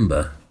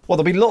December? Well,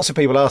 there'll be lots of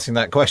people asking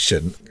that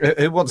question.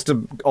 Who wants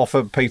to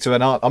offer Peter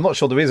an answer? I'm not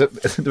sure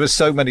there are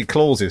so many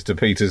clauses to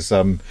Peter's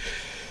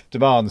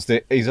demands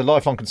that he's a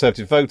lifelong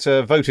Conservative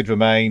voter, voted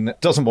Remain,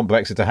 doesn't want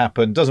Brexit to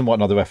happen, doesn't want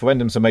another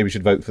referendum, so maybe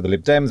should vote for the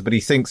Lib Dems, but he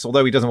thinks,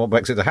 although he doesn't want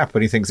Brexit to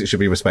happen, he thinks it should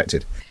be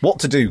respected. What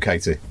to do,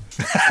 Katie?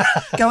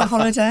 Go on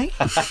holiday.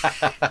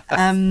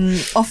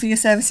 Offer your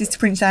services to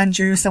Prince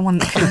Andrew, someone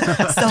that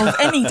can solve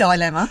any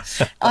dilemma.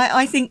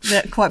 I think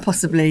that quite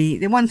possibly,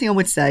 the one thing I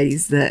would say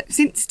is that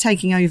since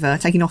taking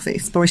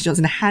office, Boris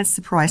Johnson has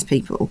surprised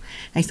people.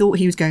 They thought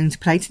he was going to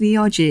play to the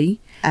ERG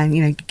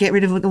and, get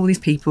rid of all these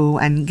people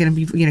and going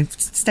to be,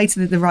 stay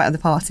to the right of the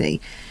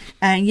party.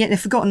 And yet they've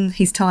forgotten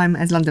his time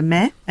as London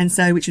Mayor, and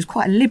so, which was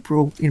quite a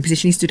liberal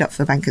position. He stood up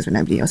for bankers when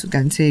nobody else was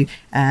going to.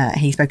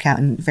 He spoke out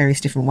in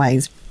various different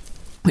ways,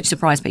 which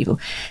surprised people.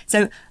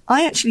 So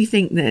I actually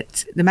think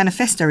that the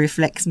manifesto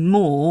reflects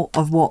more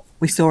of what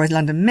we saw as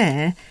London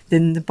Mayor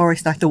than the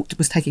Boris I thought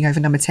was taking over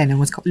number 10 and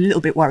was a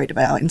little bit worried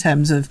about in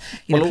terms of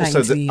well, playing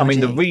also to the ERG.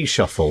 the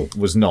reshuffle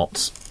was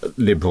not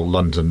Liberal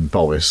London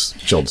Boris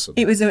Johnson.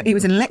 It was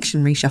an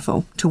election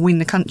reshuffle to win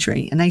the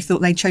country, and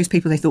they chose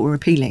people they thought were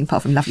appealing,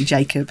 apart from Lovely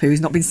Jacob,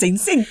 who's not been seen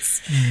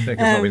since.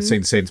 Jacob's not been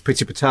seen since.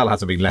 Priti Patel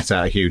hasn't been let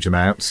out a huge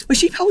amount. Well,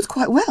 she polls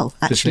quite well,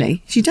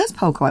 actually. She does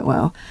poll quite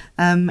well.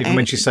 Even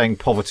when she's saying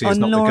poverty is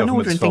not the government's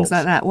order and fault. things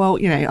like that. Well,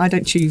 I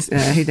don't choose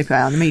who they put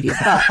out in the media,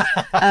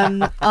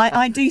 but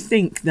I do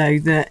think, though,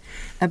 that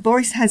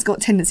Boris has got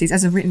tendencies,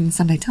 as I've written in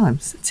Sunday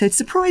Times, to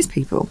surprise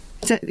people,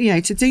 to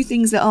do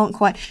things that aren't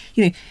quite,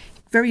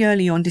 very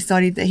early on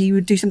decided that he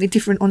would do something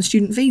different on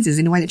student visas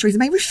in a way that Theresa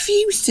May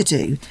refused to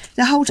do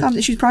the whole time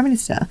that she was Prime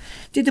Minister.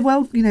 Did the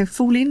world,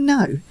 fall in?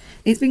 No.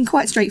 It's been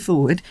quite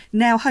straightforward.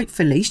 Now,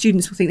 hopefully,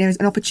 students will think there is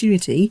an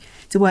opportunity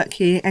to work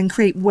here and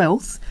create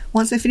wealth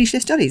once they finish their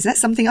studies. That's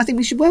something I think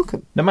we should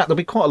welcome. Now, Matt, there'll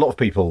be quite a lot of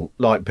people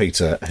like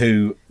Peter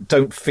who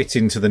don't fit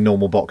into the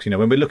normal box.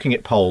 When we're looking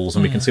at polls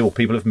and we can see,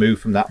 people have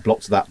moved from that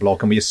block to that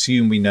block, and we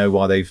assume we know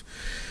why they've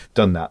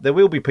done that. There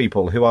will be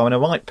people who are in a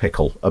right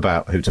pickle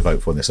about who to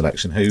vote for in this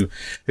election, who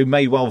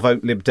may well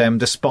vote Lib Dem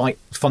despite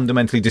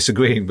fundamentally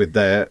disagreeing with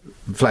their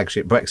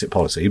flagship Brexit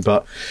policy,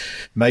 but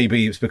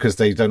maybe it's because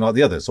they don't like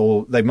the others,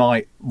 or they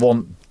might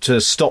want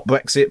to stop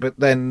Brexit, but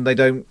then they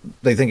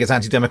think it's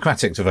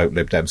anti-democratic to vote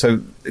Lib Dem.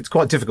 So it's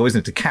quite difficult,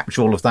 isn't it, to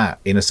capture all of that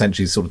in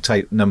essentially sort of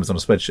take numbers on a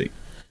spreadsheet.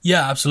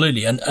 Yeah,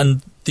 absolutely.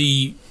 And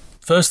the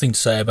first thing to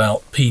say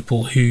about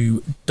people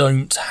who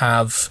don't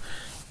have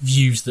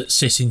views that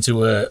sit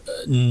into a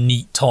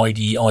neat,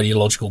 tidy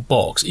ideological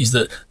box is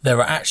that there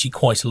are actually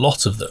quite a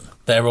lot of them.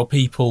 There are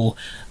people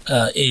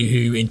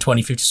who in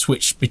 2050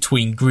 switched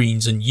between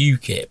Greens and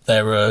UKIP.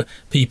 There are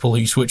people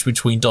who switch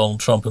between Donald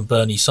Trump and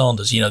Bernie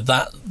Sanders.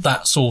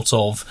 That sort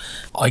of,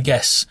 I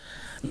guess,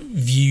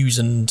 views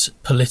and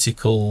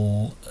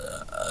political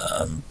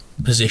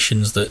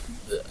positions that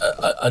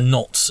are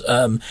not,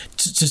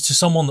 to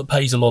someone that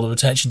pays a lot of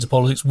attention to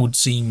politics, would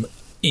seem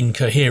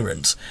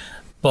incoherent.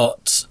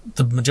 But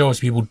the majority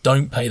of people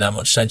don't pay that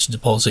much attention to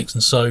politics,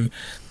 and so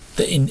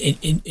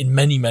in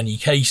many, many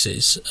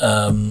cases,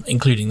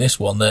 including this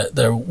one,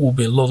 there will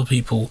be a lot of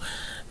people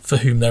for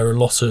whom there are a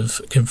lot of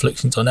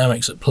conflicting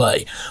dynamics at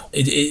play.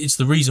 It's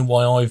the reason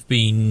why I've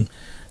been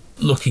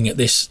looking at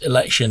this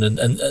election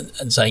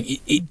and saying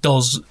it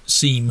does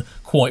seem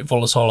quite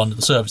volatile under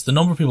the surface. The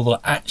number of people that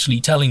are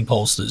actually telling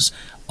pollsters,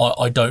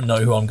 I don't know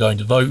who I'm going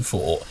to vote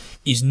for,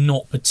 is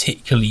not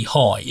particularly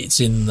high. It's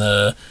in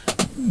the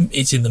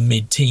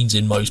mid-teens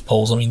in most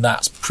polls. I mean,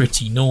 that's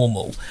pretty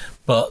normal.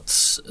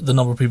 But the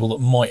number of people that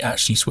might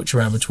actually switch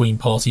around between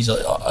parties,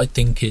 I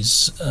think,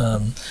 is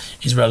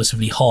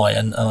relatively high,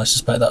 and I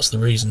suspect that's the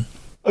reason.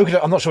 Okay,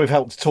 I'm not sure we've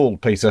helped at all,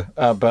 Peter,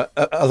 but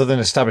other than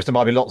established, there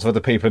might be lots of other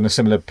people in a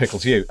similar pickle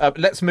to you.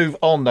 Let's move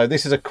on, though.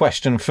 This is a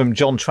question from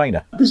John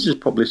Trainer. This is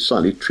probably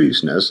slightly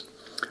treasonous,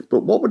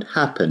 but what would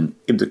happen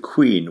if the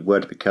Queen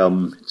were to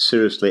become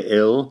seriously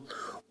ill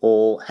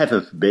or,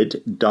 heaven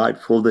forbid, died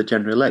for the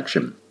general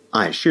election?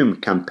 I assume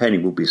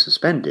campaigning will be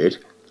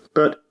suspended,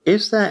 but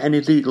is there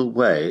any legal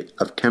way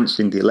of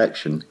cancelling the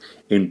election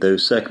in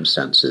those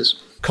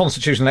circumstances?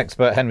 Constitutional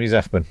expert Henry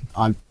Zeffman.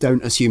 I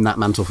don't assume that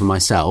mantle for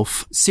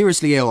myself.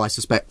 Seriously ill, I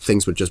suspect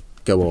things would just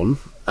go on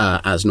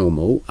as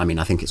normal. I mean,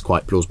 I think it's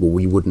quite plausible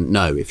we wouldn't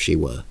know if she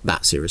were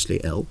that seriously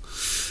ill.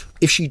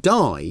 If she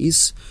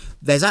dies,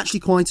 there's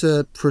actually quite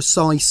a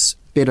precise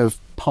bit of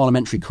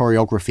parliamentary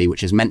choreography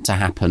which is meant to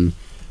happen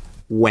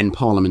when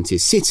Parliament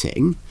is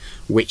sitting,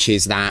 which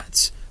is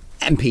that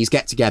MPs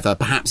get together,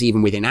 perhaps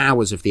even within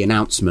hours of the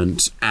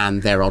announcement,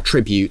 and there are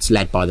tributes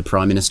led by the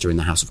Prime Minister in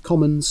the House of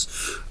Commons.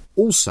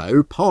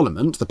 Also,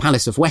 Parliament, the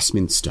Palace of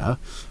Westminster,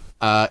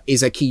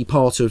 is a key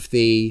part of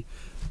the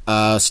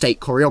state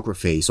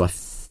choreography. So I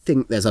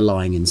think there's a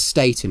lying in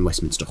state in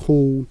Westminster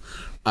Hall,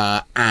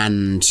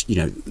 and,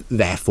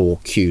 therefore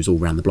queues all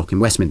around the block in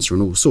Westminster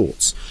and all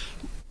sorts.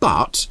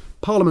 But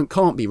Parliament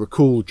can't be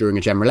recalled during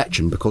a general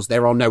election because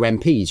there are no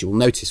MPs. You'll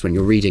notice when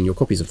you're reading your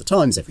copies of the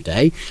Times every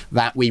day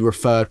that we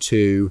refer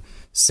to,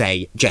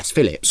 say, Jess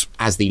Phillips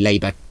as the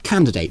Labour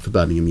candidate for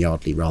Birmingham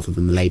Yardley rather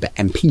than the Labour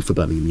MP for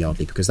Birmingham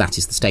Yardley, because that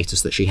is the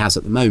status that she has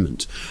at the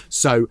moment.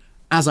 So,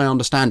 as I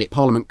understand it,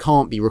 Parliament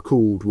can't be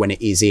recalled when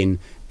it is in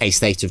a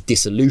state of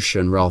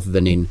dissolution rather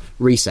than in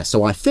recess.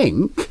 So I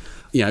think,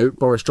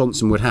 Boris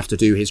Johnson would have to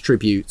do his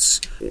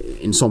tributes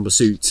in sombre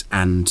suit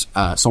and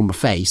sombre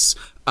face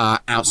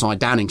outside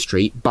Downing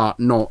Street, but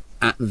not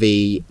at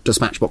the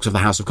dispatch box of the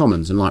House of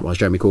Commons, and likewise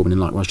Jeremy Corbyn and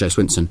likewise Jo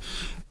Swinson,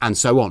 and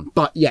so on.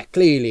 But yeah,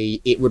 clearly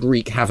it would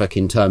wreak havoc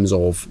in terms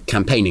of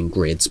campaigning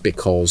grids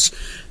because,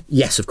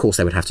 yes, of course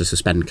they would have to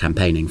suspend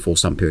campaigning for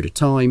some period of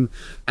time,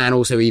 and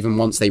also even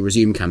once they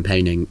resume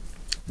campaigning,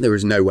 there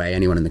is no way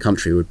anyone in the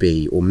country would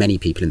be, or many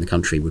people in the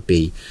country would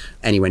be,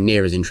 anywhere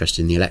near as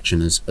interested in the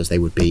election as they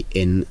would be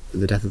in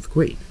the death of the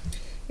Queen.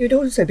 It would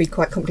also be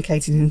quite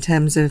complicated in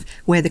terms of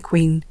where the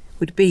Queen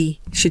would be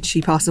should she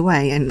pass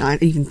away, and I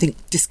even think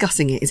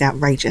discussing it is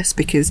outrageous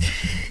because,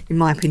 in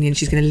my opinion,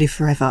 she's going to live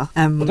forever.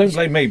 Well, don't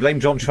blame me,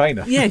 blame John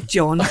Trainer. Yeah,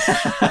 John.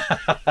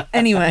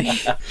 Anyway,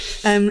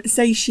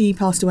 say she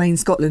passed away in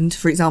Scotland,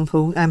 for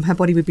example, her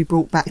body would be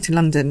brought back to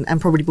London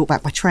and probably brought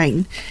back by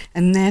train,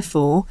 and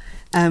therefore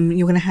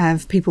you're going to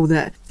have people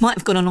that might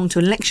have gone along to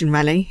an election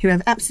rally who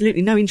have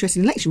absolutely no interest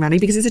in an election rally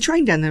because there's a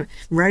train down the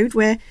road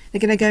where they're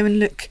going to go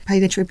and pay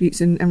their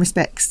tributes and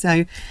respects.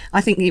 So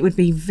I think it would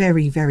be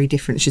very, very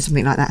different should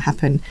something like that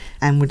happen,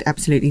 and would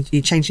absolutely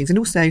change things. And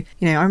also,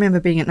 I remember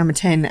being at number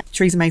 10,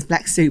 Theresa May's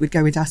black suit would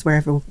go with us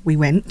wherever we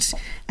went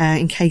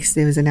in case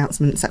there was an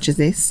announcement such as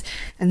this.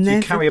 And so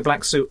you carry a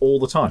black suit all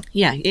the time?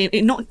 Yeah,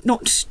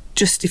 not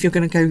just if you're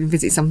going to go and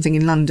visit something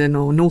in London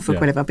or Norfolk,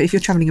 whatever, but if you're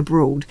travelling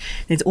abroad,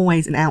 there's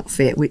always an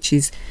outfit which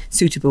is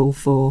suitable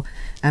for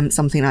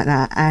something like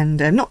that. And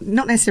not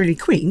necessarily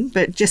Queen,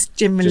 but just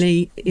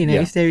generally,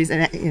 if there is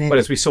Well,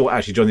 as we saw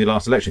actually during the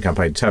last election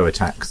campaign, terror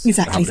attacks.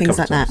 Exactly, things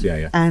like that.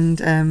 Yeah.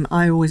 And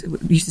I always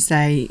used to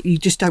say, you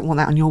just don't want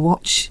that on your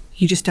watch.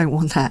 You just don't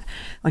want that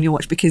on your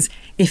watch, because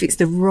if it's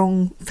the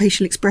wrong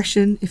facial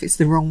expression, if it's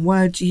the wrong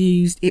words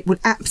used, it would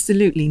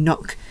absolutely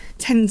knock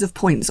tens of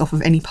points off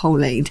of any poll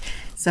lead.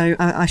 So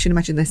I should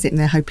imagine they're sitting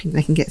there hoping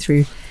they can get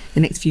through the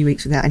next few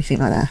weeks without anything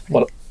like that.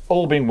 Well,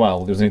 all being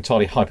well, there was an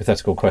entirely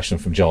hypothetical question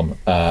from John,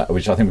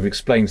 which I think we've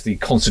explained the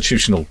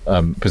constitutional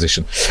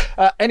position.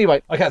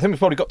 Anyway, okay, I think we've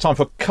probably got time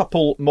for a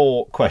couple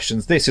more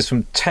questions. This is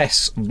from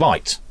Tess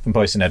Wright from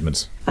Boyce and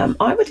Edmonds.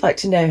 I would like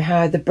to know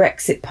how the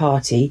Brexit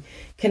Party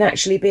can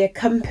actually be a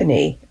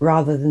company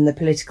rather than the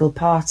political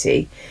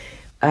party,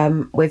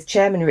 with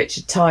Chairman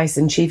Richard Tice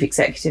and Chief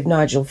Executive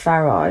Nigel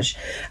Farage,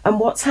 and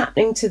what's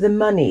happening to the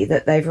money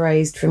that they've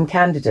raised from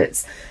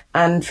candidates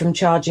and from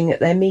charging at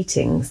their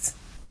meetings.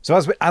 So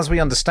as we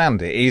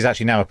understand it is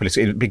actually now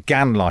it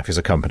began life as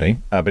a company,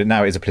 but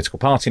now it is a political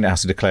party and it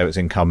has to declare its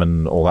income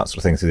and all that sort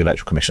of thing through the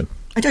Electoral Commission.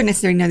 I don't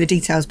necessarily know the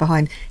details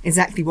behind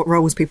exactly what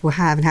roles people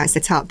have and how it's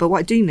set up, but what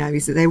I do know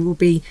is that they will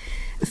be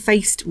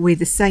faced with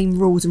the same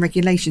rules and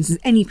regulations as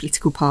any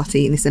political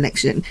party in this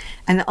election,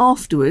 and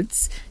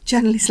afterwards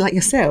journalists like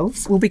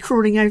yourselves will be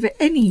crawling over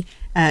any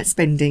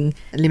spending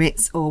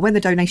limits or where the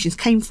donations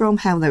came from,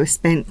 how they were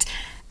spent,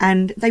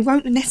 and they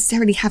won't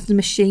necessarily have the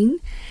machine.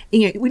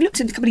 We looked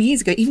at a couple of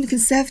years ago, even the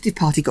Conservative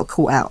Party got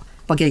caught out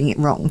by getting it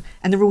wrong,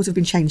 and the rules have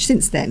been changed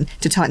since then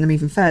to tighten them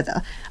even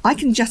further. I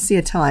can just see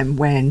a time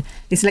when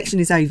this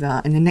election is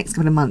over and the next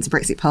couple of months the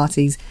Brexit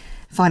Party's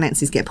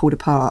finances get pulled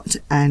apart,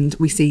 and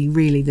we see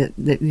really that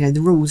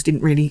the rules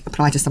didn't really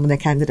apply to some of their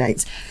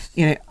candidates.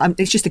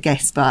 It's just a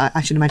guess, but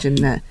I should imagine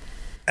that.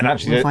 And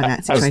actually, we'll find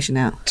that situation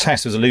out.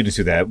 Tess was alluding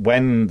to there,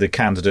 when the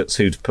candidates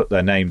who'd put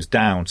their names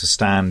down to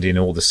stand in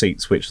all the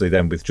seats which they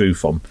then withdrew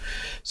from,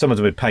 some of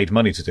them had paid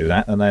money to do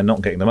that, and they're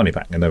not getting the money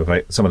back, and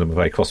some of them were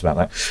very cross about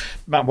that.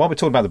 Matt, while we're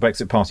talking about the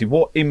Brexit Party,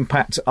 what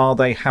impact are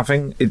they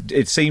having?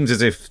 It seems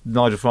as if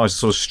Nigel Farage is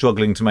sort of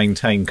struggling to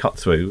maintain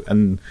cut-through,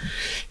 and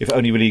if it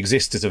only really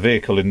exists as a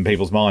vehicle in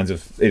people's minds,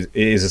 it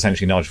is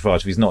essentially Nigel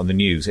Farage. If he's not in the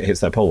news, it hits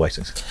their poll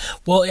ratings.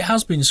 Well, it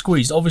has been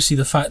squeezed. Obviously,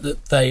 the fact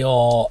that they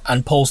are,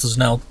 and pollsters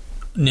now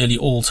nearly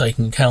all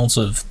taking account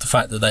of the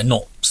fact that they're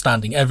not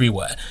standing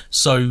everywhere.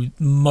 So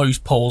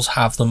most polls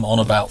have them on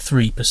about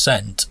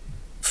 3%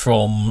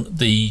 from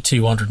the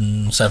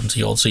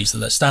 270 odd seats that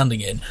they're standing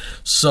in.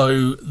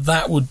 So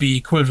that would be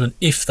equivalent,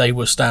 if they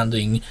were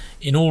standing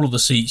in all of the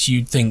seats,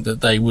 you'd think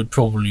that they would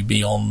probably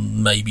be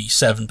on maybe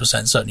 7%,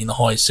 certainly in the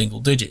highest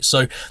single digits.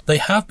 So they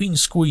have been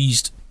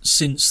squeezed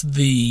since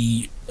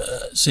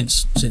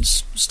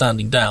since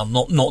standing down,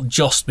 not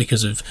just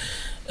because of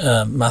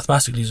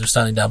mathematically of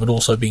standing down, but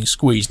also being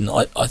squeezed. And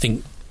I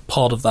think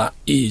part of that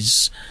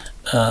is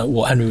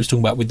what Henry was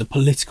talking about with the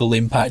political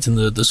impact and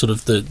the sort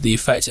of the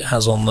effect it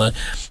has on the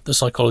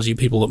psychology of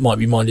people that might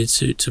be minded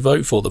to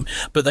vote for them.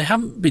 But they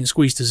haven't been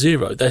squeezed to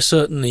zero. They're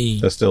still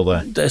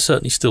there. They're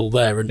certainly still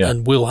there,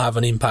 and will have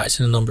an impact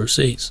in a number of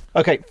seats.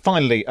 Okay,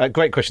 finally, a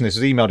great question. This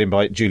was emailed in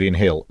by Julian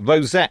Hill.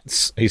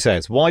 Rosettes, he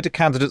says, why do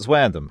candidates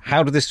wear them?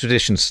 How did this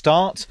tradition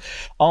start?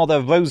 Are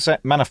there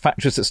rosette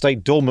manufacturers that stay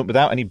dormant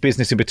without any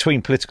business in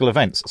between political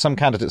events? Some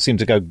candidates seem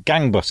to go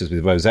gangbusters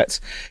with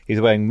rosettes,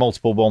 either wearing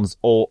multiple ones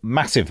or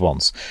massive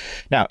ones.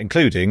 Now,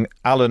 including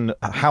Alan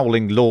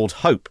Howling Lord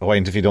Hope, who I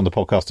interviewed on the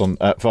podcast on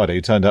Friday,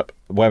 who turned up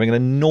wearing an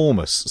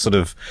enormous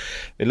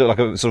it looked like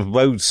a sort of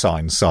road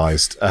sign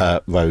sized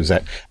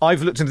rosette.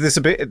 I've looked into this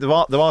a bit. There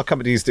are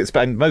companies that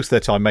spend most of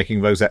their time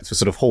making rosettes for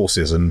sort of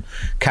horses and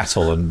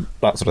cattle and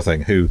that sort of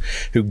thing, who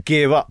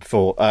gear up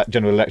for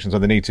general elections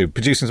when they need to,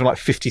 producing something like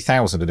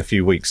 50,000 in a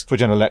few weeks for a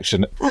general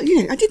election.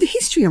 I did the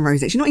history on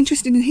rosettes. You're not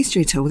interested in the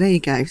history at all. There you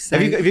go. So,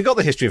 have you got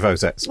the history of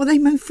rosettes? Well, they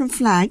moved from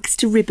flags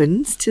to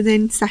ribbons to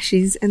then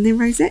sashes and then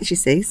rosettes, you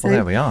see. So well,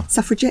 there we are.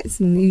 Suffragettes,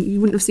 and you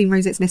wouldn't have seen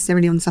rosettes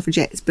necessarily on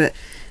suffragettes, but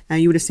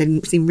you would have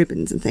seen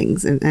ribbons and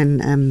things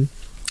and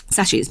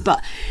sashes.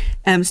 But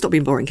stop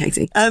being boring,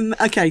 Katie.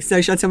 Okay,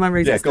 so shall I tell my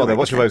rosette story? Yeah, go on then.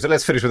 What's your rosette?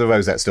 Let's finish with a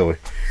rosette story.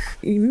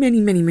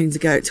 Many moons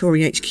ago at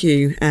Tory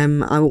HQ,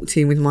 I walked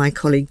in with my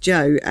colleague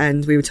Joe,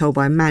 and we were told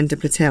by Amanda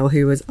Platel,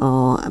 who was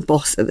our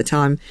boss at the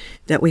time,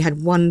 that we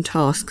had one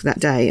task that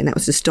day, and that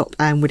was to stop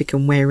Anne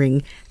Widdecombe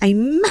wearing a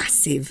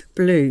massive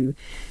blue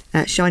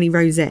shiny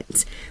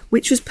rosette,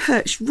 which was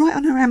perched right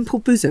on her ample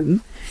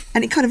bosom,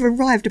 and it kind of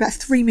arrived about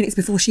 3 minutes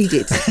before she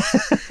did.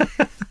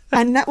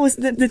 And that was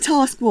the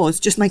task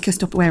was just make her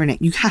stop wearing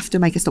it. You have to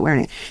make her stop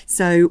wearing it.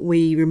 So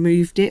we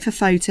removed it for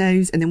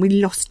photos, and then we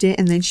lost it,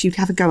 and then she'd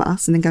have a go at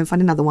us and then go and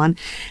find another one,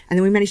 and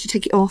then we managed to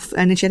take it off,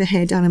 and then she had her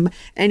hair done, and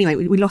anyway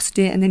we lost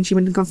it, and then she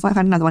went and go and find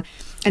another one,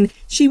 and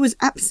she was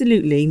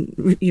absolutely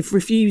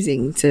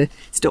refusing to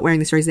stop wearing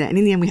this rosette. And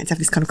in the end we had to have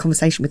this kind of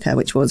conversation with her,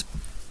 which was,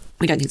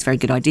 We don't think it's a very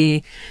good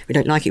idea. We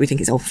don't like it. We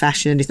think it's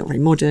old-fashioned. It's not very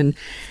modern.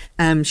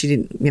 She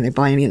didn't,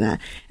 buy any of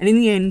that. And in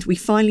the end, we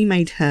finally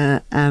made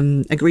her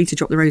agree to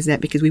drop the rosette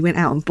because we went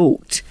out and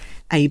bought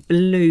a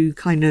blue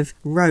kind of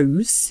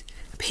rose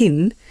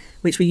pin,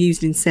 which we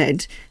used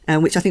instead,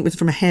 which I think was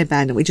from a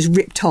hairband, and we just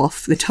ripped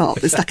off the top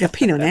and stuck a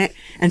pin on it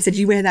and said,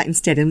 you wear that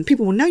instead. And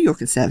people will know you're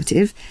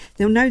Conservative.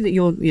 They'll know that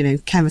you're,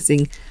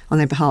 canvassing on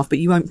their behalf, but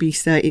you won't be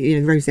so,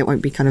 the rosette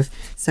won't be kind of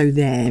so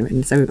there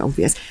and so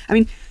obvious. I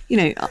mean,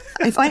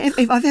 if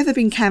I've ever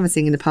been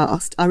canvassing in the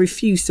past, I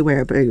refuse to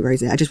wear a blue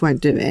rosette. I just won't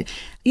do it.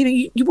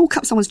 You walk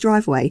up someone's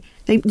driveway,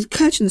 the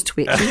curtains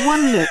twitch, with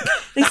one look,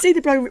 they see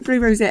the blue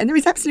rosette, and there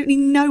is absolutely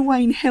no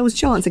way in hell's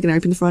chance they're going to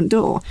open the front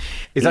door.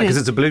 Is that because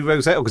it's a blue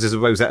rosette or because it's a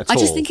rosette at all? I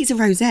just think it's a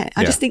rosette.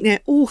 I just think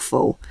they're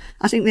awful.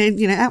 I think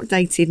they're,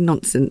 outdated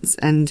nonsense.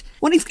 And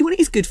what it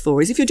is good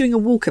for is if you're doing a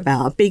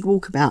big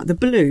walkabout, the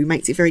blue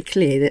makes it very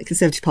clear that the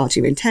Conservative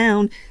Party are in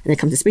town and they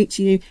come to speak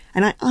to you.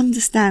 And I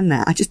understand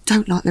that. I just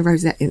don't like the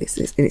rosette in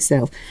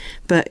itself.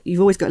 But you've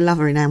always got to love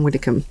her in Anne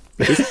Widdecombe.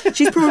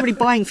 She's probably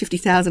buying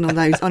 50,000 of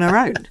those on her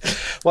own.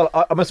 Well,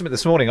 I must admit,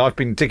 this morning I've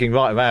been digging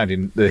right around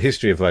in the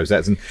history of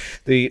rosettes, and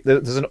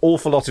there's an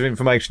awful lot of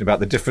information about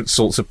the different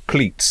sorts of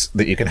pleats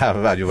that you can have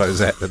around your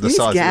rosette, and the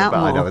size of the bag.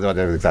 I know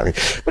exactly.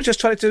 But just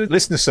try to do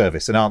listener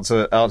service and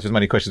answer as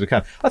many questions as we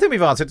can. I think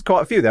we've answered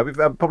quite a few there. We've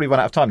probably run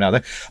out of time now,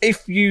 though.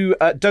 If you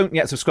don't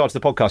yet subscribe to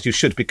the podcast, you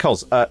should,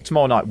 because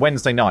tomorrow night,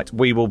 Wednesday night,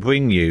 we will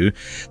bring you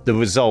the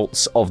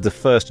results of the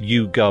first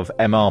YouGov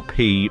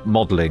MRP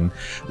modelling.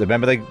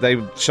 Remember, they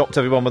shocked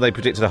everyone when they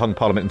predicted a hung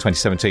parliament in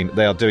 2017.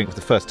 They are doing it for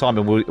the first time,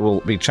 and we'll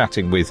be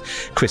chatting with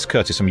Chris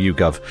Curtis from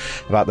YouGov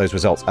about those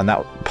results, and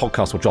that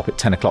podcast will drop at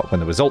 10 o'clock when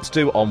the results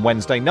do on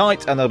Wednesday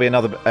night, and there'll be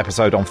another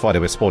episode on Friday.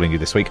 We're spoiling you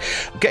this week.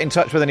 Get in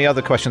touch with any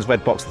other questions,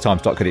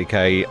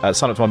 redbox@thetimes.co.uk.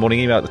 Sign up to my morning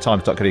email at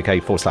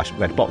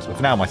thetimes.co.uk/redbox. But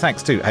for now, my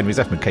thanks to Henry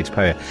Zeffman, Katie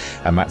Perry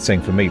and Matt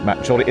Singh. From me,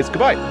 Matt Chorley, it's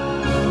goodbye.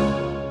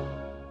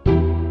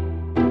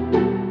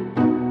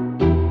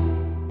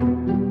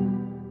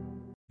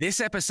 This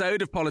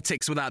episode of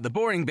Politics Without the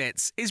Boring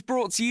Bits is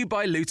brought to you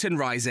by Luton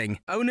Rising,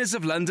 owners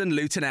of London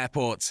Luton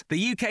Airport, the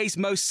UK's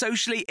most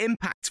socially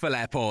impactful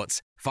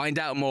airport. Find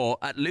out more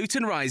at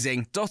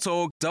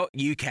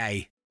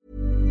lutonrising.org.uk.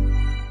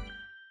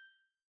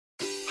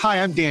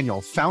 Hi, I'm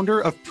Daniel, founder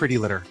of Pretty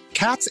Litter.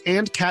 Cats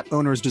and cat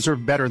owners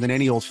deserve better than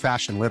any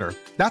old-fashioned litter.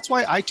 That's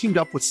why I teamed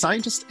up with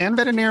scientists and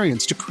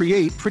veterinarians to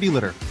create Pretty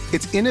Litter.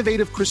 Its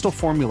innovative crystal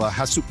formula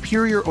has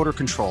superior odor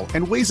control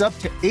and weighs up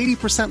to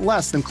 80%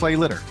 less than clay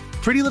litter.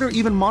 Pretty Litter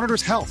even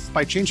monitors health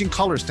by changing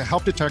colors to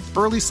help detect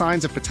early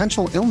signs of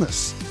potential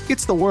illness.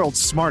 It's the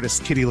world's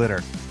smartest kitty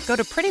litter. Go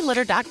to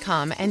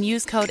prettylitter.com and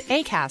use code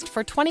ACAST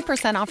for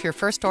 20% off your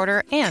first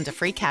order and a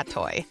free cat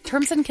toy.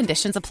 Terms and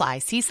conditions apply.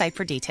 See site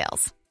for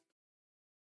details.